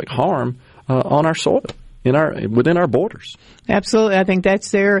catastrophic harm on our soil, within our borders. Absolutely. I think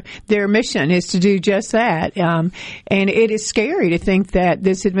that's their mission, is to do just that. And it is scary to think that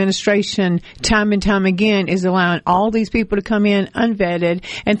this administration, time and time again, is allowing all these people to come in unvetted.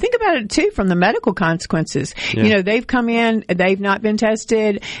 And think about it, too, from the medical consequences. Yeah. You know, they've come in, they've not been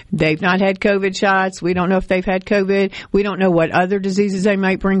tested, they've not had COVID shots. We don't know if they've had COVID. We don't know what other diseases they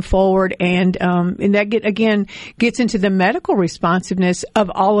might bring forward. And that, gets into the medical responsiveness of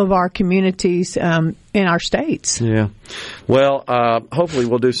all of our communities in our states. Yeah. Well, hopefully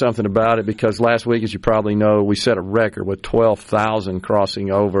we'll do something about it, because last week, as you probably know, we set a record with 12,000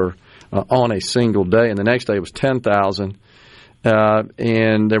 crossing over on a single day, and the next day was 10,000.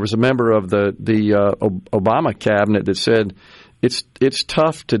 And there was a member of the Obama cabinet that said it's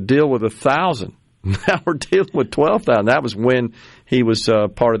tough to deal with 1,000. Now we're dealing with 12,000. That was when he was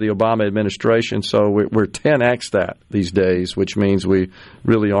part of the Obama administration. So we're 10x that these days, which means we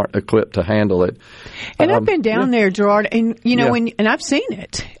really aren't equipped to handle it. And I've been down there, Gerard, and and I've seen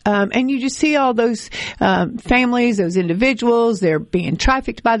it. And you just see all those families, those individuals, they're being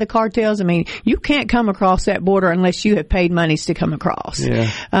trafficked by the cartels. I mean, you can't come across that border unless you have paid monies to come across. Yeah.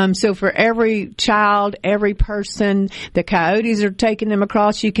 So for every child, every person, the coyotes are taking them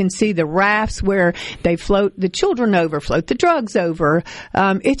across. You can see the rafts where they float the children over, float the drugs over.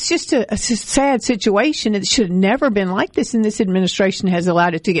 It's just a sad situation. It should have never been like this, and this administration has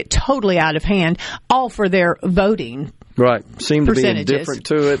allowed it to get totally out of hand, all for their voting. Right. Seem to be indifferent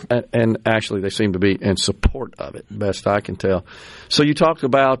to it, and actually they seem to be in support of it, best I can tell. So you talked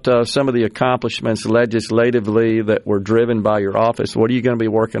about some of the accomplishments legislatively that were driven by your office. What are you going to be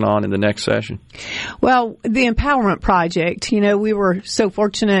working on in the next session? Well, the Empowerment Project. You know, we were so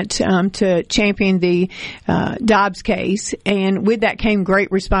fortunate to champion the Dobbs case, and with that came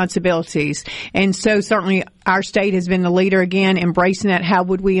great responsibilities. And so certainly our state has been the leader again, embracing that. How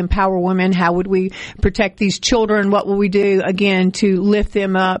would we empower women? How would we protect these children? What will we do, again, to lift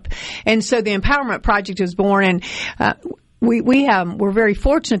them up? And so the Empowerment Project was born, and we're very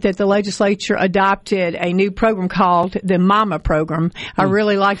fortunate that the legislature adopted a new program called the MAMA program. I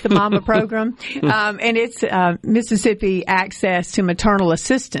really like the MAMA program, and it's Mississippi Access to Maternal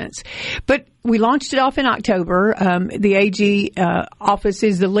Assistance. But we launched it off in October. The AG office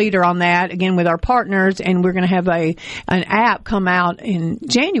is the leader on that, again, with our partners, and we're going to have an app come out in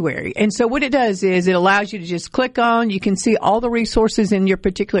January. And so what it does is it allows you to just click on, you can see all the resources in your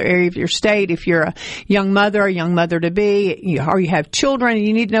particular area of your state. If you're a young mother, a young mother-to-be, or you have children and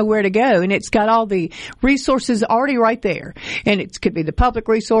you need to know where to go, and it's got all the resources already right there. And it could be the public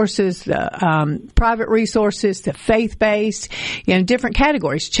resources, the private resources, the faith-based, different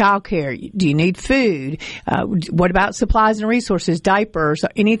categories, childcare. Do you need food? What about supplies and resources, diapers,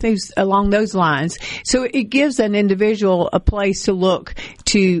 anything along those lines? So it gives an individual a place to look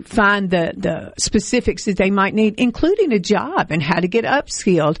to find the specifics that they might need, including a job and how to get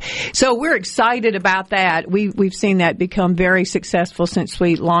upskilled. So we're excited about that. We've seen that become very successful since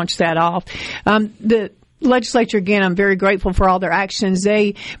we launched that off. The legislature, again, I'm very grateful for all their actions.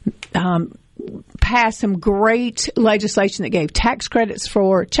 They passed some great legislation that gave tax credits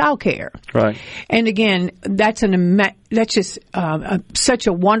for childcare. Right. And again, that's just such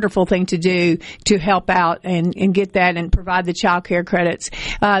a wonderful thing to do to help out and get that and provide the child care credits.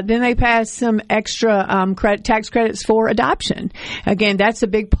 Then they passed some extra tax credits for adoption. Again, that's a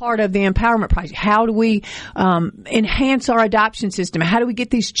big part of the empowerment project. How do we enhance our adoption system? How do we get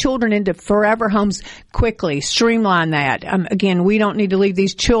these children into forever homes quickly, streamline that? Again, we don't need to leave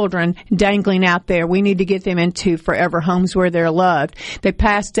these children dangling out there. We need to get them into forever homes where they're loved. They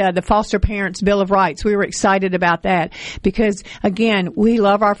passed the Foster Parents Bill of Rights. We were excited about that because, again, we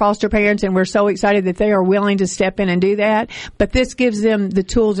love our foster parents and we're so excited that they are willing to step in and do that. But this gives them the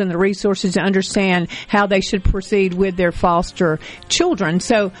tools and the resources to understand how they should proceed with their foster children.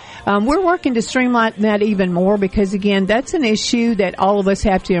 So we're working to streamline that even more because, again, that's an issue that all of us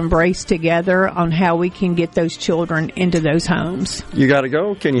have to embrace together on how we can get those children into those homes. You got to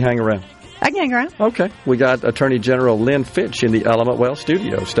go? Can you hang around? I can hang around. Okay. We got Attorney General Lynn Fitch in the Element Well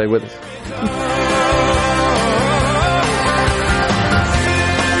studio. Stay with us.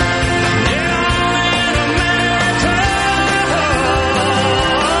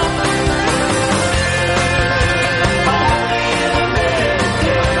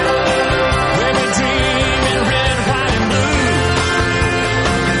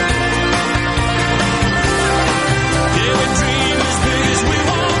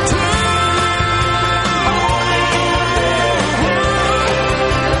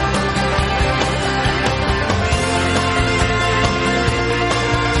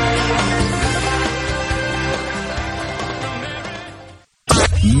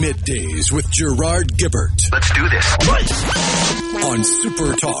 Middays with Gerard Gibert. Let's do this. On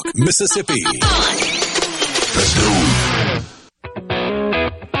SuperTalk Mississippi. Let's go.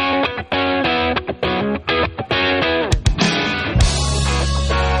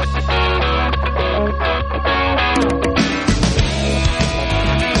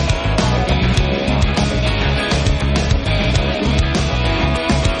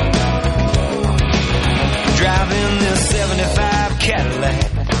 Driving this 75 Cadillac.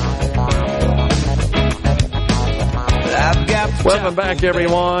 Welcome back,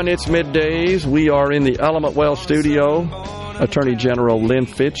 everyone. It's Middays. We are in the Element Well studio. Attorney General Lynn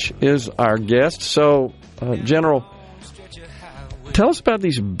Fitch is our guest. So, General, tell us about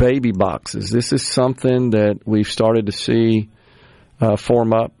these baby boxes. This is something that we've started to see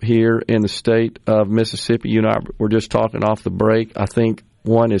form up here in the state of Mississippi. You and I were just talking off the break. I think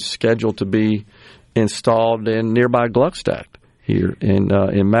one is scheduled to be installed in nearby Gluckstadt here in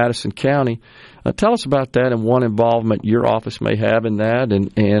Madison County. Tell us about that and what involvement your office may have in that,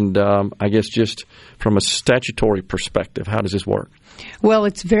 and I guess just from a statutory perspective, how does this work? Well,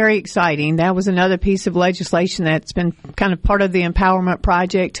 it's very exciting. That was another piece of legislation that's been kind of part of the empowerment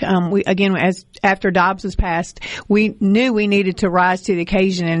project. After Dobbs was passed, we knew we needed to rise to the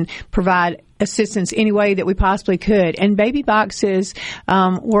occasion and provide assistance any way that we possibly could. And baby boxes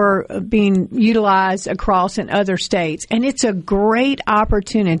were being utilized across in other states. And it's a great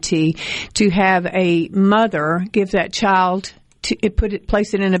opportunity to have a mother give that child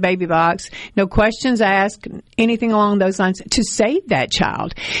place it in a baby box, no questions asked, anything along those lines, to save that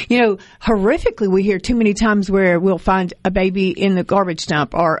child. Horrifically, we hear too many times where we'll find a baby in the garbage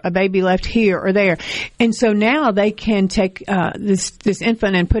dump or a baby left here or there. And so now they can take this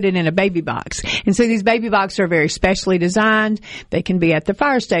infant and put it in a baby box. And so these baby boxes are very specially designed. They can be at the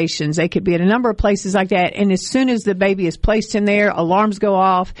fire stations. They could be at a number of places like that. And as soon as the baby is placed in there, alarms go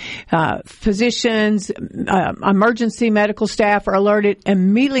off. Physicians, emergency medical staff staff are alerted,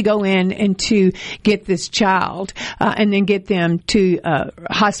 immediately go in and to get this child and then get them to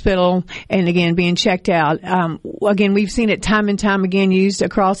hospital and again being checked out. Again, we've seen it time and time again used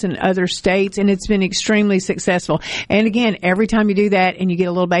across in other states, and it's been extremely successful. And again, every time you do that and you get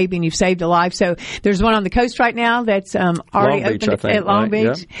a little baby and you've saved a life. So there's one on the coast right now that's already opened at Long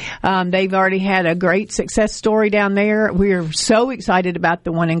Beach. Yeah. They've already had a great success story down there. We're so excited about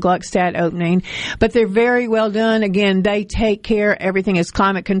the one in Gluckstadt opening, but they're very well done. Again, they take care. Everything is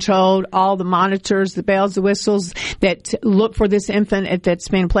climate controlled. All the monitors, the bells, the whistles that look for this infant that's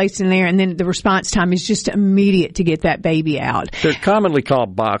been placed in there, and then the response time is just immediate to get that baby out. They're commonly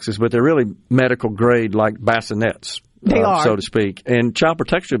called boxes, but they're really medical grade, like bassinets. They are, so to speak. And Child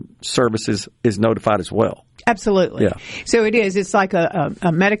Protection Services is notified as well. Absolutely. Yeah. So it is. It's like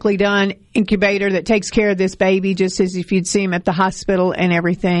a medically done incubator that takes care of this baby just as if you'd see him at the hospital and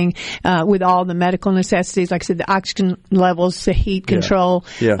everything, with all the medical necessities, like I said, the oxygen levels, the heat control,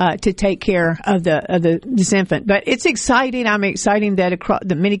 to take care of this infant. But it's exciting. I'm excited that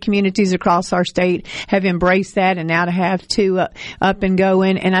the many communities across our state have embraced that, and now to have two up and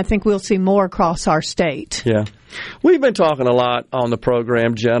going. And I think we'll see more across our state. Yeah. We've been talking a lot on the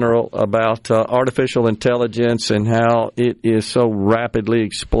program, General, about artificial intelligence and how it is so rapidly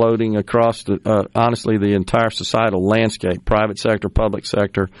exploding across, honestly, the entire societal landscape, private sector, public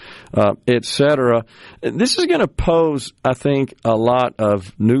sector, et cetera. This is going to pose, I think, a lot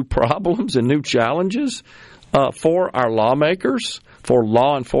of new problems and new challenges for our lawmakers, for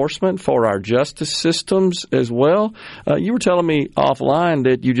law enforcement, for our justice systems as well. You were telling me offline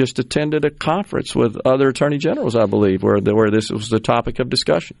that you just attended a conference with other attorney generals, I believe, where this was the topic of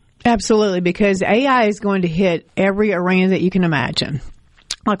discussion. Absolutely, because AI is going to hit every arena that you can imagine.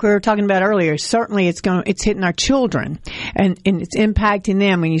 Like we were talking about earlier, certainly it's hitting our children and it's impacting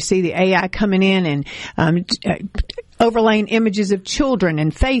them when you see the AI coming in and overlaying images of children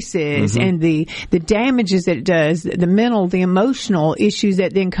and faces and the damages that it does, the mental, the emotional issues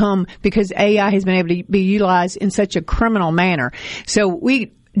that then come because AI has been able to be utilized in such a criminal manner. So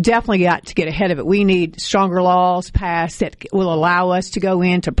we definitely got to get ahead of it. We need stronger laws passed that will allow us to go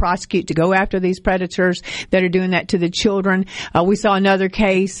in to prosecute, to go after these predators that are doing that to the children. We saw another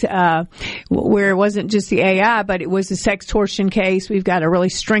case where it wasn't just the AI, but it was a sextortion case. We've got to really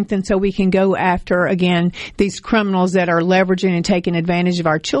strengthen so we can go after, again, these criminals that are leveraging and taking advantage of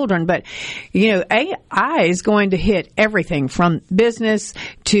our children. But, AI is going to hit everything from business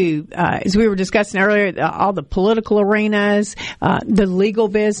to, as we were discussing earlier, all the political arenas, the legal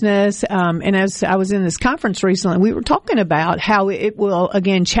business. And as I was in this conference recently, we were talking about how it will,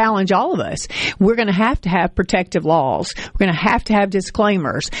 again, challenge all of us. We're going to have protective laws. We're going to have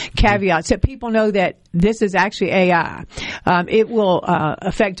disclaimers, caveats, that people know that this is actually AI. It will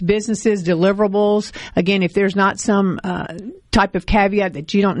affect businesses, deliverables. Again, if there's not some type of caveat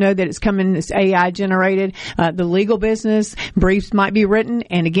that you don't know that it's coming, this AI generated, the legal business, briefs might be written,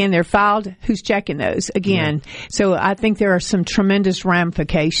 and again, they're filed. Who's checking those? Again, so I think there are some tremendous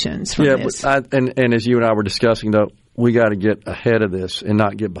ramifications from this. And as you and I were discussing, though, we got to get ahead of this and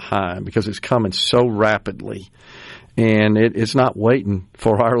not get behind because it's coming so rapidly. And it's not waiting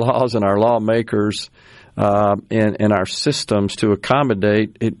for our laws and our lawmakers and our systems to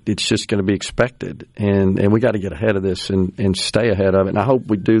accommodate. It's just going to be expected. And we got to get ahead of this and stay ahead of it. And I hope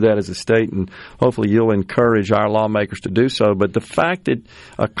we do that as a state, and hopefully you'll encourage our lawmakers to do so. But the fact that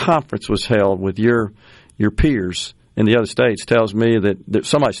a conference was held with your peers in the other states tells me that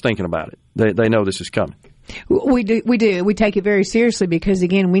somebody's thinking about it. They know this is coming. We do. We take it very seriously because,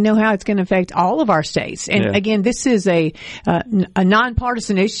 again, we know how it's going to affect all of our states. And again, this is a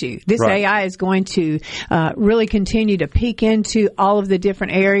nonpartisan issue. This AI is going to really continue to peek into all of the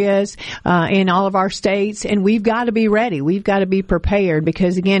different areas in all of our states. And we've got to be ready. We've got to be prepared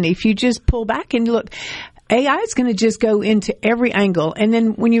because, again, if you just pull back and look, AI is going to just go into every angle. And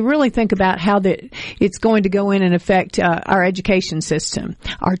then when you really think about how it's going to go in and affect our education system,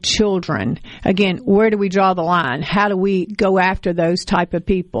 our children, again, where do we draw the line? How do we go after those type of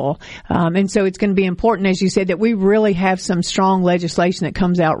people? And so it's going to be important, as you said, that we really have some strong legislation that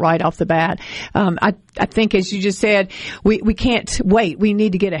comes out right off the bat. I think, as you just said, we can't wait. We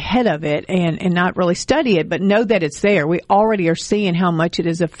need to get ahead of it and not really study it, but know that it's there. We already are seeing how much it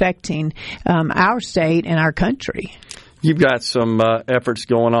is affecting our state and our country. You've got some efforts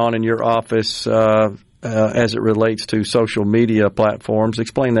going on in your office as it relates to social media platforms.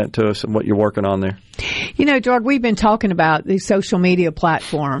 Explain that to us and what you're working on there. You know, Gerard, we've been talking about these social media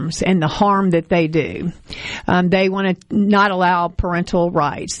platforms and the harm that they do. They want to not allow parental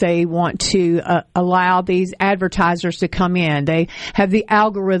rights. They want to allow these advertisers to come in. They have the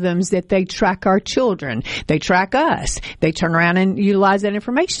algorithms that they track our children. They track us. They turn around and utilize that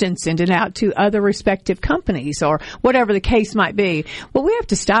information and send it out to other respective companies or whatever the case might be. Well, we have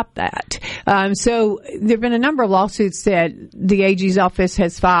to stop that. So there have been a number of lawsuits that the AG's office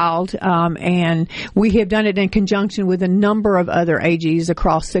has filed, and we have done it in conjunction with a number of other AGs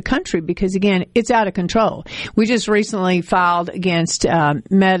across the country because, again, it's out of control. We just recently filed against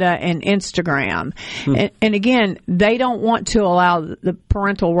Meta and Instagram. And again, they don't want to allow the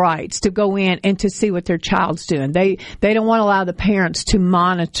parental rights to go in and to see what their child's doing. They don't want to allow the parents to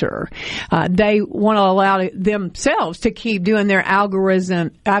monitor. They want to allow themselves to keep doing their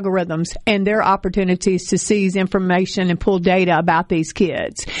algorithms and their opportunities to seize information and pull data about these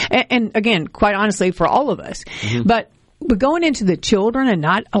kids. And again, quite honestly, for all of us. But going into the children and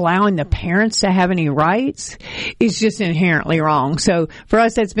not allowing the parents to have any rights is just inherently wrong. So for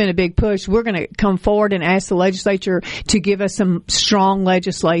us, that's been a big push. We're going to come forward and ask the legislature to give us some strong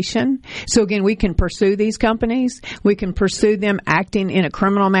legislation. So again, we can pursue these companies. We can pursue them acting in a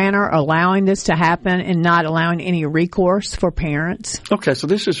criminal manner, allowing this to happen and not allowing any recourse for parents. Okay, so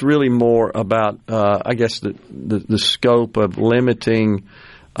this is really more about, I guess, the scope of limiting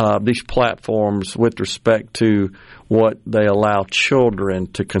these platforms with respect to what they allow children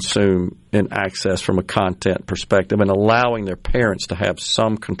to consume and access from a content perspective and allowing their parents to have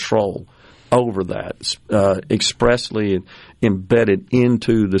some control over that, expressly embedded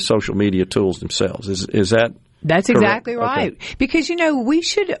into the social media tools themselves. Is that That's correct? exactly right. Okay. Because, you know, we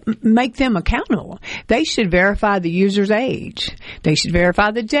should make them accountable. They should verify the user's age. They should verify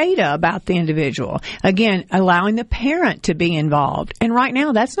the data about the individual. Again, allowing the parent to be involved. And right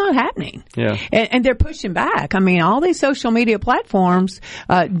now, that's not happening. Yeah. And they're pushing back. I mean, all these social media platforms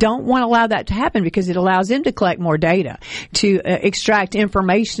don't want to allow that to happen because it allows them to collect more data, to extract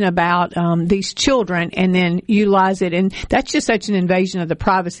information about these children and then utilize it. And that's just such an invasion of the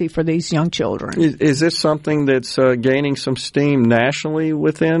privacy for these young children. Is this something that's gaining some steam nationally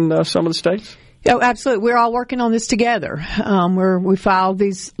within some of the states? Oh, absolutely. We're all working on this together. We filed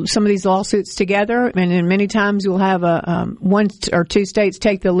some of these lawsuits together, and then many times we'll have one or two states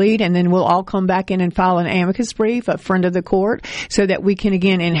take the lead, and then we'll all come back in and file an amicus brief, a friend of the court, so that we can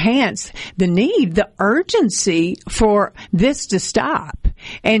again enhance the need, the urgency for this to stop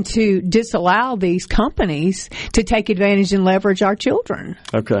and to disallow these companies to take advantage and leverage our children.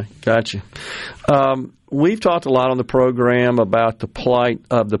 Okay, gotcha. We've talked a lot on the program about the plight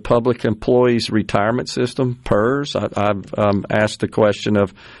of the Public Employees Retirement System, PERS. I've asked the question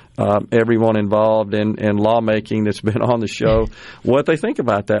of everyone involved in lawmaking that's been on the show what they think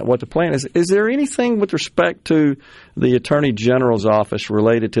about that, what the plan is. Is there anything with respect to the Attorney General's office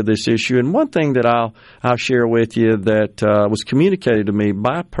related to this issue? And one thing that I'll share with you that was communicated to me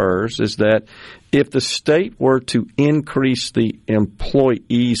by PERS is that if the state were to increase the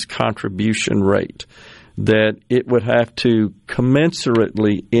employee's contribution rate, that it would have to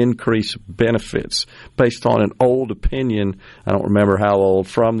commensurately increase benefits based on an old opinion, I don't remember how old,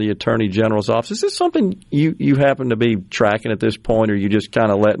 from the Attorney General's office. Is this something you happen to be tracking at this point, or are you just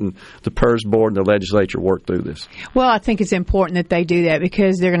kind of letting the PERS board and the legislature work through this? Well, I think it's important that they do that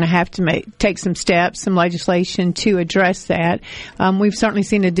because they're going to have to take some steps, some legislation to address that. We've certainly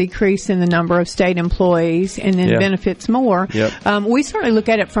seen a decrease in the number of state employees and then benefits more. Yep. We certainly look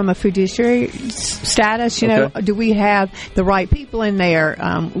at it from a fiduciary status. You know, do we have the right people in there?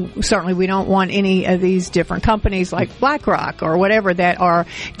 Certainly we don't want any of these different companies like BlackRock or whatever that are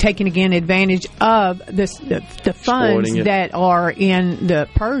taking, again, advantage of the funds that are in the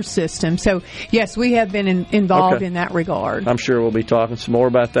PERS system. So, yes, we have been involved in that regard. I'm sure we'll be talking some more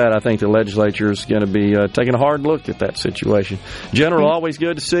about that. I think the legislature is going to be taking a hard look at that situation. General, always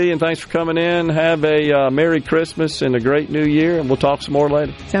good to see you, and thanks for coming in. Have a Merry Christmas and a great New Year, and we'll talk some more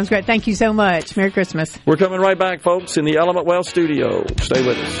later. Sounds great. Thank you so much. Merry Christmas. We're coming right back, folks, in the Element Well studio. Stay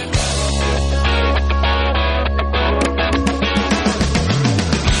with us.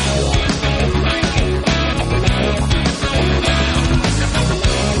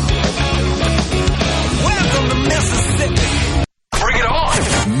 Welcome to Mississippi. Bring it on.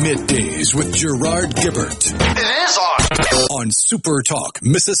 Middays with Gerard Gibert. It is on SuperTalk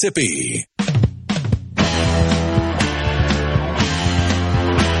Mississippi.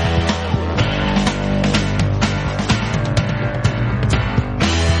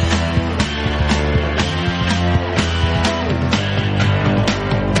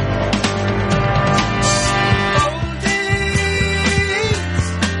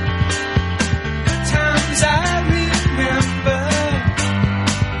 Time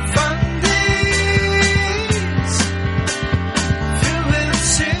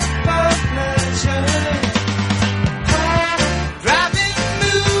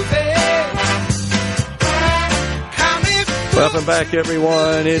Welcome back,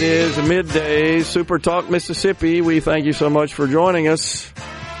 everyone. It is Middays, SuperTalk Mississippi. We thank you so much for joining us.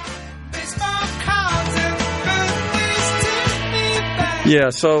 Yeah,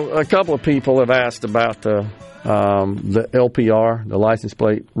 so a couple of people have asked about the LPR, the license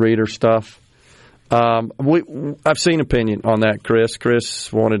plate reader stuff. I've seen opinion on that, Chris.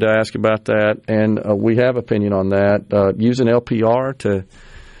 Chris wanted to ask about that, and we have opinion on that. Using LPR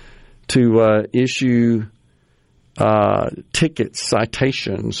to issue tickets,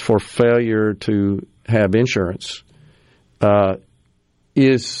 citations for failure to have insurance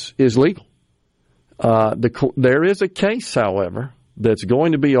is legal. There is a case, however, that's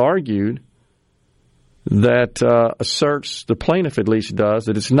going to be argued that asserts, the plaintiff at least does,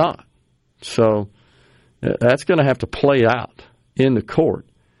 that it's not. So that's going to have to play out in the court.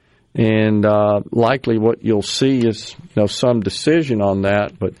 And likely what you'll see is some decision on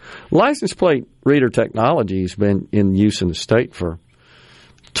that. But license plate reader technology has been in use in the state for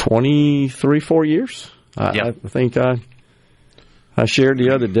 4 years. I think I shared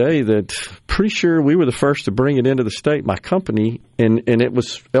the other day that pretty sure we were the first to bring it into the state, my company, and it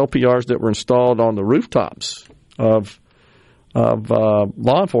was LPRs that were installed on the rooftops of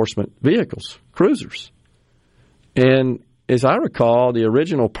law enforcement vehicles, cruisers. And as I recall, the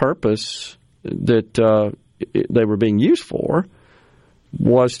original purpose that they were being used for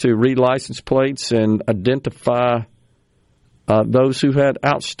was to read license plates and identify those who had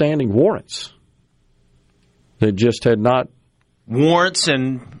outstanding warrants that just had not. Warrants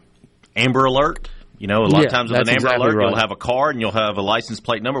and Amber Alert. A lot of times with an Amber Alert, right, you'll have a card and you'll have a license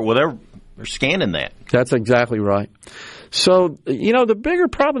plate number. Well, they're scanning that. That's exactly right. So, the bigger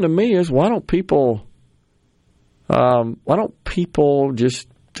problem to me is why don't people just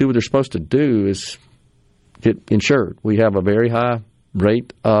do what they're supposed to do, is get insured. We have a very high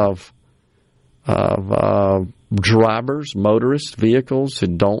rate of drivers, motorists, vehicles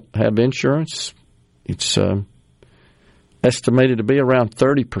that don't have insurance. It's estimated to be around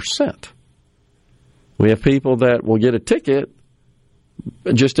 30%. We have people that will get a ticket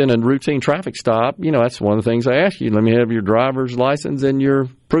just in a routine traffic stop. That's one of the things I ask you. Let me have your driver's license and your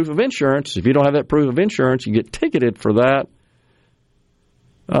proof of insurance. If you don't have that proof of insurance, you get ticketed for that.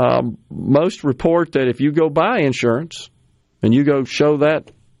 Most report that if you go buy insurance and you go show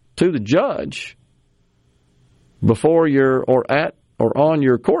that to the judge before on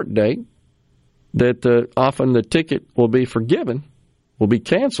your court date, that often the ticket will be forgiven, will be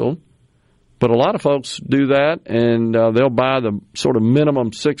canceled. But a lot of folks do that, and they'll buy the sort of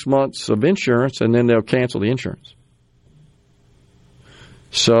minimum 6 months of insurance, and then they'll cancel the insurance.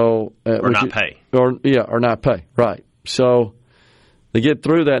 So or not pay. Or not pay, right. So they get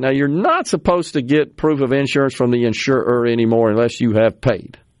through that. Now, you're not supposed to get proof of insurance from the insurer anymore unless you have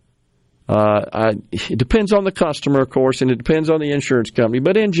paid. It depends on the customer, of course, and it depends on the insurance company.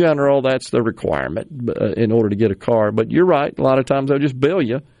 But in general, that's the requirement in order to get a car. But you're right. A lot of times they'll just bill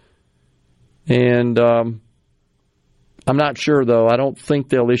you. And I'm not sure, though. I don't think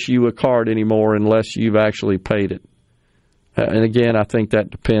they'll issue you a card anymore unless you've actually paid it. And again, I think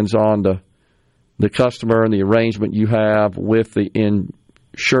that depends on the customer and the arrangement you have with the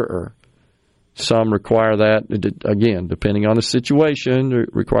insurer. Some require that, again, depending on the situation, they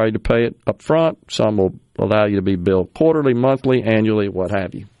require you to pay it up front. Some will allow you to be billed quarterly, monthly, annually, what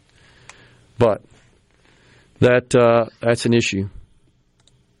have you. But that's an issue.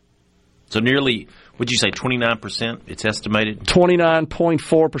 So nearly, would you say 29%, it's estimated?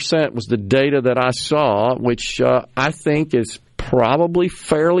 29.4% was the data that I saw, which I think is probably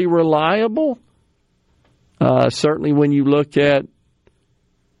fairly reliable. Certainly when you look at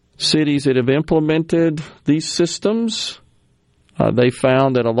cities that have implemented these systems, they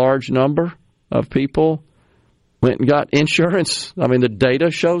found that a large number of people went and got insurance. I mean, the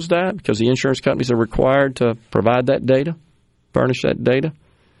data shows that because the insurance companies are required to provide that data, furnish that data.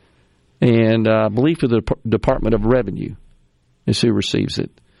 And I believe to the Department of Revenue is who receives it.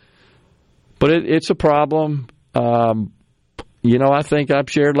 But it's a problem. I think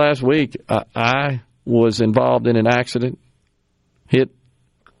I've shared last week, I was involved in an accident, hit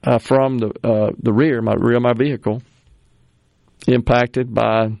from the rear of my vehicle, impacted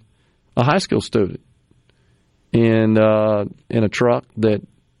by a high school student in a truck that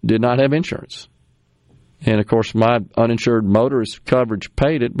did not have insurance. And, of course, my uninsured motorist coverage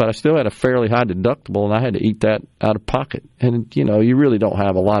paid it, but I still had a fairly high deductible, and I had to eat that out of pocket. And, you really don't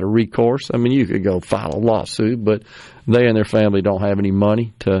have a lot of recourse. I mean, you could go file a lawsuit, but they and their family don't have any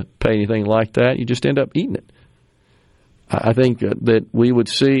money to pay anything like that. You just end up eating it. I think that we would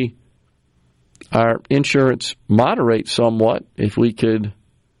see our insurance moderate somewhat if we could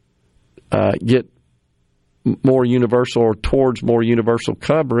get more universal or towards more universal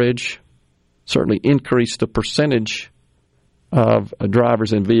coverage, certainly increase the percentage of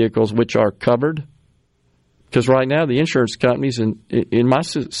drivers and vehicles which are covered. Because right now the insurance companies, in my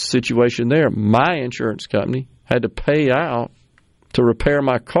situation there, my insurance company had to pay out to repair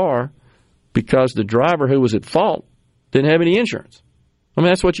my car because the driver who was at fault didn't have any insurance. I mean,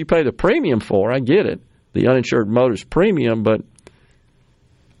 that's what you pay the premium for. I get it, the uninsured motorist premium, but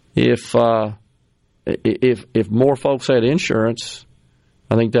if more folks had insurance,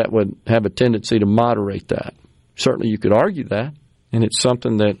 I think that would have a tendency to moderate that. Certainly you could argue that, and it's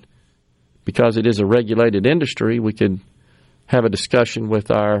something that, because it is a regulated industry, we could have a discussion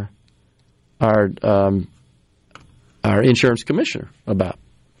with our insurance commissioner about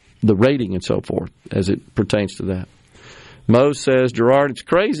the rating and so forth as it pertains to that. Mose says, Gerard, it's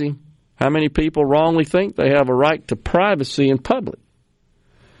crazy how many people wrongly think they have a right to privacy in public.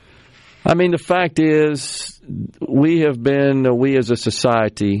 I mean, the fact is, we as a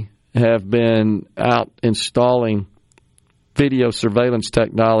society have been out installing video surveillance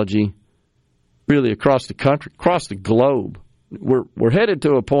technology really across the country, across the globe. We're headed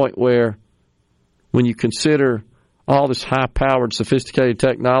to a point where, when you consider all this high-powered, sophisticated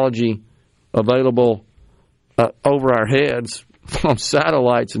technology available over our heads on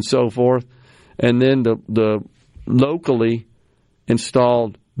satellites and so forth, and then the locally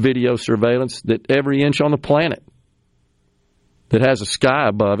installed video surveillance, that every inch on the planet that has a sky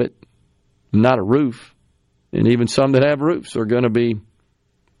above it, not a roof, and even some that have roofs are going to be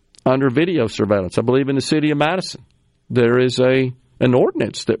under video surveillance. I believe in the city of Madison there is an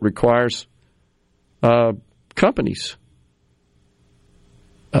ordinance that requires companies,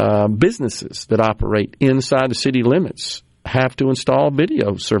 businesses that operate inside the city limits have to install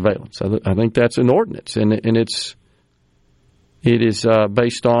video surveillance. I think that's an ordinance, and it is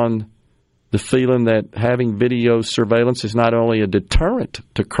based on the feeling that having video surveillance is not only a deterrent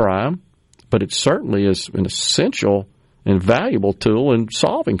to crime, but it certainly is an essential and valuable tool in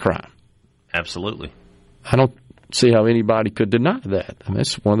solving crime. Absolutely. I don't see how anybody could deny that. I mean,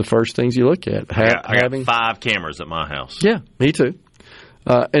 it's one of the first things you look at. I got 5 cameras at my house. Yeah, me too.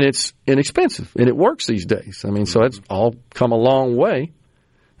 And it's inexpensive, and it works these days. I mean, so it's all come a long way.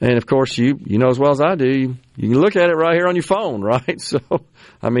 And, of course, you know as well as I do, you can look at it right here on your phone, right? So,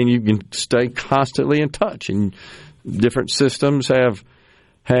 I mean, you can stay constantly in touch. And different systems have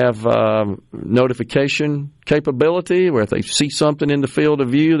notification capability where if they see something in the field of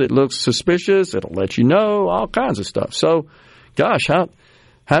view that looks suspicious, it'll let you know, all kinds of stuff. So, gosh, how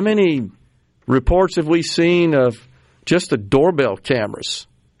many reports have we seen of just the doorbell cameras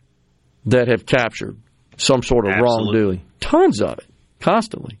that have captured some sort of wrongdoing? Tons of it,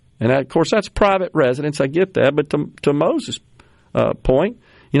 constantly. And, of course, that's private residence. I get that. But to Moses' point,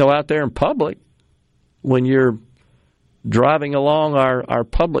 out there in public, when you're driving along our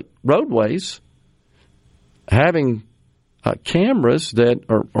public roadways, having cameras that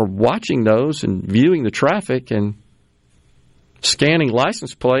are watching those and viewing the traffic and scanning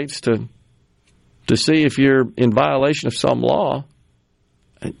license plates to see if you're in violation of some law,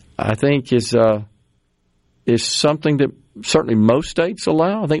 I think is something that certainly most states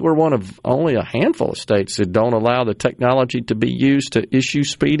allow. I think we're one of only a handful of states that don't allow the technology to be used to issue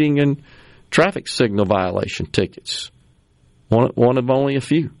speeding and traffic signal violation tickets. One of only a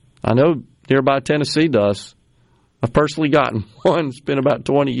few. I know nearby Tennessee does. I've personally gotten one. It's been about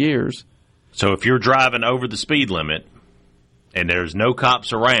 20 years. So if you're driving over the speed limit and there's no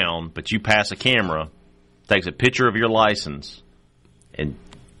cops around, but you pass a camera, takes a picture of your license, and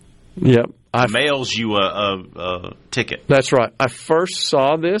mails you a ticket. That's right. I first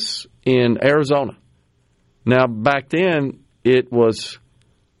saw this in Arizona. Now, back then, it was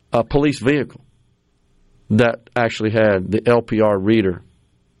a police vehicle that actually had the LPR reader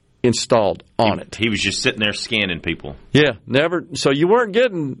installed on it. He was just sitting there scanning people. Yeah, never. So you weren't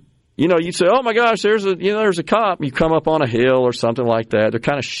getting, you'd say, "Oh my gosh, there's a cop." You come up on a hill or something like that. They're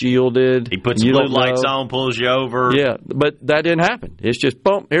kind of shielded. He puts blue lights on, pulls you over. Yeah, but that didn't happen. It's just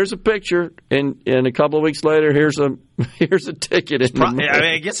boom. Here's a picture, and a couple of weeks later, here's a ticket.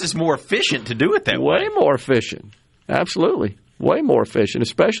 I guess it's more efficient to do it that way. Way more efficient. Absolutely, way more efficient,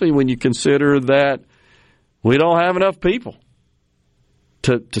 especially when you consider that we don't have enough people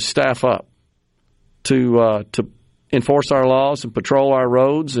to staff up to enforce our laws and patrol our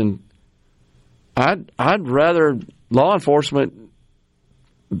roads. And I'd rather law enforcement,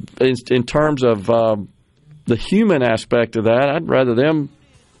 in terms of the human aspect of that, I'd rather them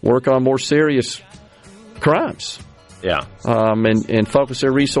work on more serious crimes. Yeah. And focus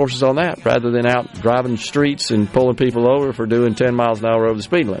their resources on that rather than out driving the streets and pulling people over for doing 10 miles an hour over the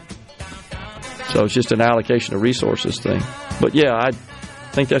speed limit. So it's just an allocation of resources thing. But, yeah, I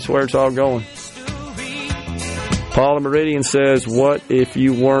think that's where it's all going. Paula Meridian says, what if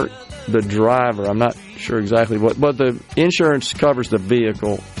you weren't the driver? I'm not sure exactly what, but the insurance covers the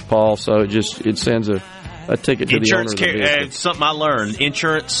vehicle, Paul, so it sends a ticket to the owner of the vehicle. It's something I learned.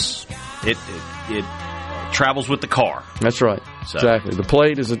 Insurance, it travels with the car. That's right. So. Exactly. The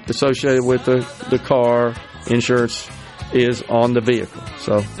plate is associated with the car. Insurance is on the vehicle.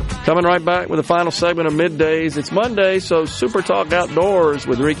 So coming right back with the final segment of Middays. It's Monday, so Super Talk Outdoors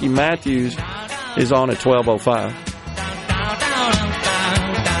with Ricky Matthews is on at 12:05.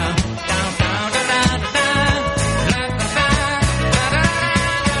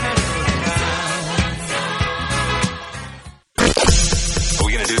 Are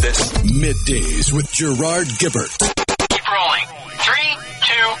we going to do this? Middays with Gerard Gibert. Keep rolling. 3,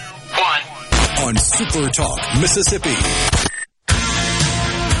 2, 1. On Super Talk Mississippi.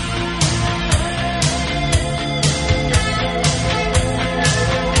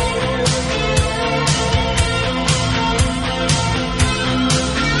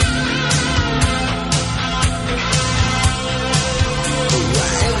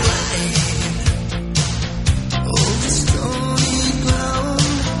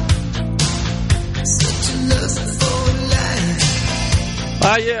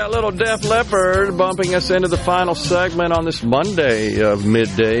 Yeah, a little Def Leppard bumping us into the final segment on this Monday of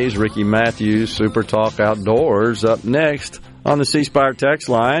Middays. Ricky Matthews, Super Talk Outdoors. Up next on the C Spire text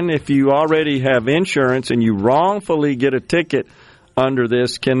line. If you already have insurance and you wrongfully get a ticket under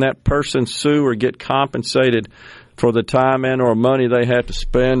this, can that person sue or get compensated for the time and or money they have to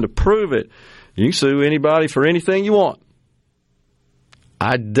spend to prove it? You can sue anybody for anything you want.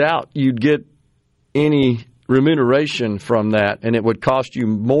 I doubt you'd get any remuneration from that, and it would cost you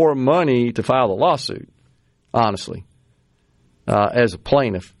more money to file a lawsuit, honestly, as a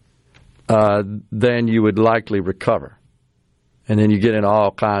plaintiff, than you would likely recover. And then you get into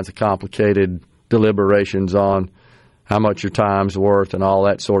all kinds of complicated deliberations on how much your time's worth and all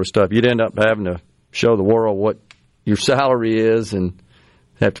that sort of stuff. You'd end up having to show the world what your salary is and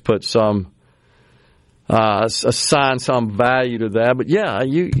have to put assign some value to that. But, yeah,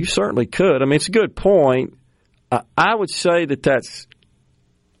 you certainly could. I mean, it's a good point. I would say that that's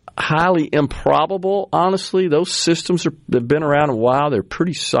highly improbable, honestly. Those systems they've been around a while. They're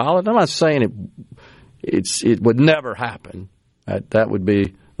pretty solid. I'm not saying it would never happen. That would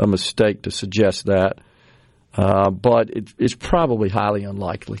be a mistake to suggest that. But it's probably highly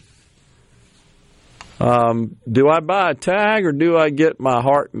unlikely. Do I buy a tag or do I get my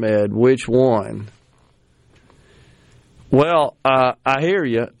heart med? Which one? Well, I hear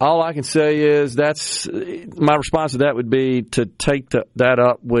you. All I can say is my response to that would be to take that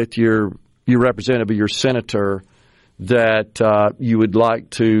up with your representative, your senator, that you would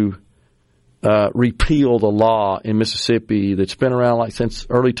like to repeal the law in Mississippi that's been around since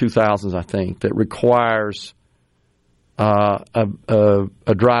early 2000s, I think, that requires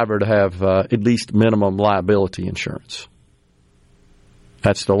a driver to have at least minimum liability insurance.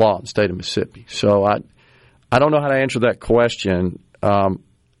 That's the law in the state of Mississippi. So I don't know how to answer that question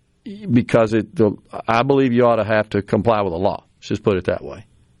because I believe you ought to have to comply with the law. Let's just put it that way.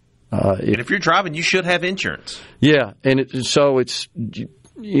 And if you're driving, you should have insurance. Yeah, and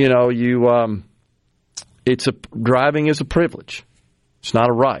driving is a privilege. It's not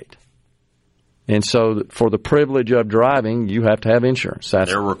a right. And so for the privilege of driving, you have to have insurance.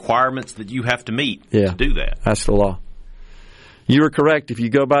 There are requirements that you have to meet to do that. That's the law. You are correct. If you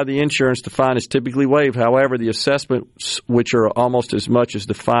go by the insurance, the fine is typically waived. However, the assessments, which are almost as much as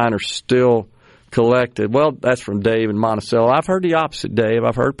the fine, are still collected. Well, that's from Dave in Monticello. I've heard the opposite, Dave.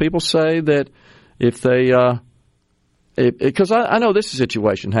 I've heard people say that if they because I know this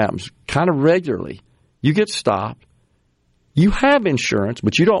situation happens kind of regularly. You get stopped. You have insurance,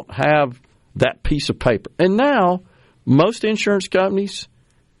 but you don't have that piece of paper. And now most insurance companies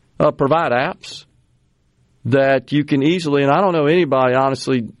provide apps that you can easily, and I don't know anybody,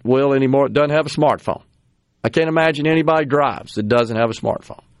 honestly, Will, anymore, that doesn't have a smartphone. I can't imagine anybody drives that doesn't have a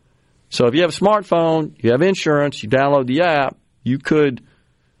smartphone. So if you have a smartphone, you have insurance, you download the app, you could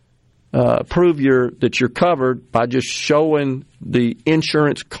prove that you're covered by just showing the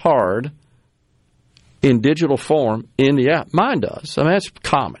insurance card in digital form in the app. Mine does. I mean, that's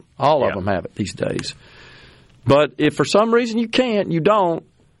common. All of them have it these days. But if for some reason you can't, you don't,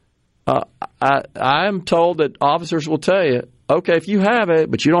 I'm told that officers will tell you, okay, if you have it,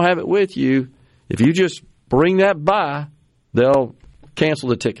 but you don't have it with you, if you just bring that by, they'll cancel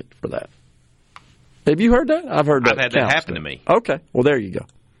the ticket for that. Have you heard that? I've heard that. I've had that happen to me. Okay. Well, there you go.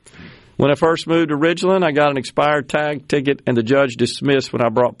 When I first moved to Ridgeland, I got an expired tag ticket, and the judge dismissed when I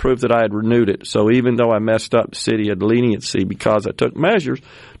brought proof that I had renewed it. So even though I messed up, the city had leniency because I took measures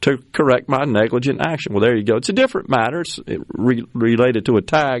to correct my negligent action. Well, there you go. It's a different matter. It's related to a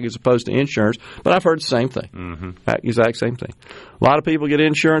tag as opposed to insurance, but I've heard the same thing, exact same thing. A lot of people get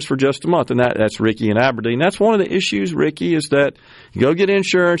insurance for just a month, and that's Ricky in Aberdeen. That's one of the issues, Ricky, is that you go get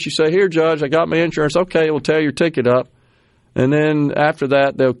insurance. You say, here, Judge, I got my insurance. Okay, we'll tear your ticket up. And then after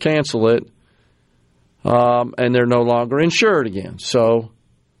that, they'll cancel it, and they're no longer insured again. So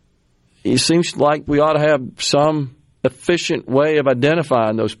it seems like we ought to have some efficient way of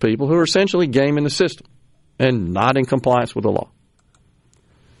identifying those people who are essentially gaming the system and not in compliance with the law.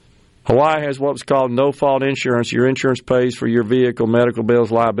 Hawaii has what's called no-fault insurance. Your insurance pays for your vehicle, medical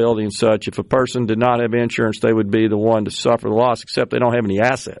bills, liability, and such. If a person did not have insurance, they would be the one to suffer the loss, except they don't have any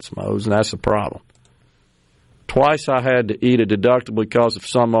assets, Mose, and that's the problem. Twice I had to eat a deductible because of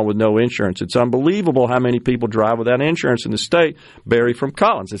someone with no insurance. It's unbelievable how many people drive without insurance in the state. Barry from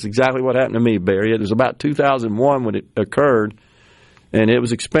Collins. That's exactly what happened to me, Barry. It was about 2001 when it occurred, and it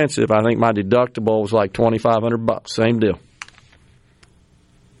was expensive. I think my deductible was like $2,500. Same deal.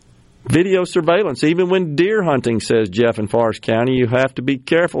 Video surveillance. Even when deer hunting, says Jeff in Forest County, you have to be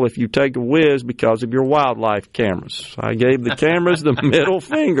careful if you take a whiz because of your wildlife cameras. I gave the cameras the middle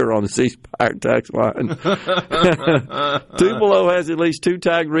finger on the ceasefire text line. Tupelo has at least 2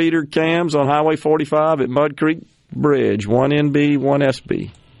 tag reader cams on Highway 45 at Mud Creek Bridge, 1 NB, 1 SB.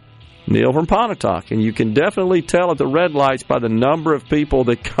 Neil from Pontotoc. And you can definitely tell at the red lights by the number of people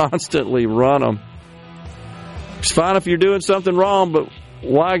that constantly run them. It's fine if you're doing something wrong, but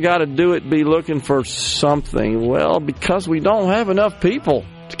why got to do it be looking for something? Well, because we don't have enough people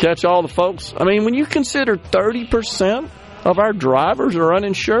to catch all the folks. I mean, when you consider 30% of our drivers are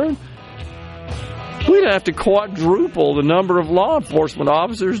uninsured, we'd have to quadruple the number of law enforcement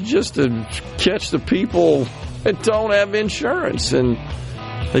officers just to catch the people that don't have insurance. And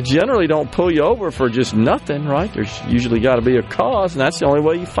they generally don't pull you over for just nothing, right? There's usually got to be a cause, and that's the only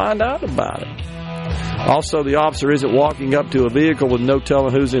way you find out about it. Also, the officer isn't walking up to a vehicle with no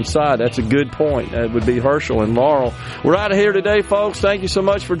telling who's inside. That's a good point. That would be Herschel and Laurel. We're out of here today, folks. Thank you so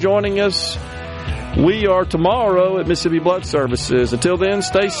much for joining us. We are tomorrow at Mississippi Blood Services. Until then,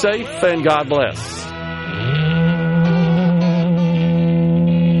 stay safe and God bless.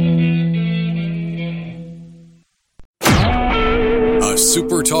 A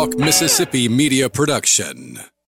SuperTalk Mississippi Media production.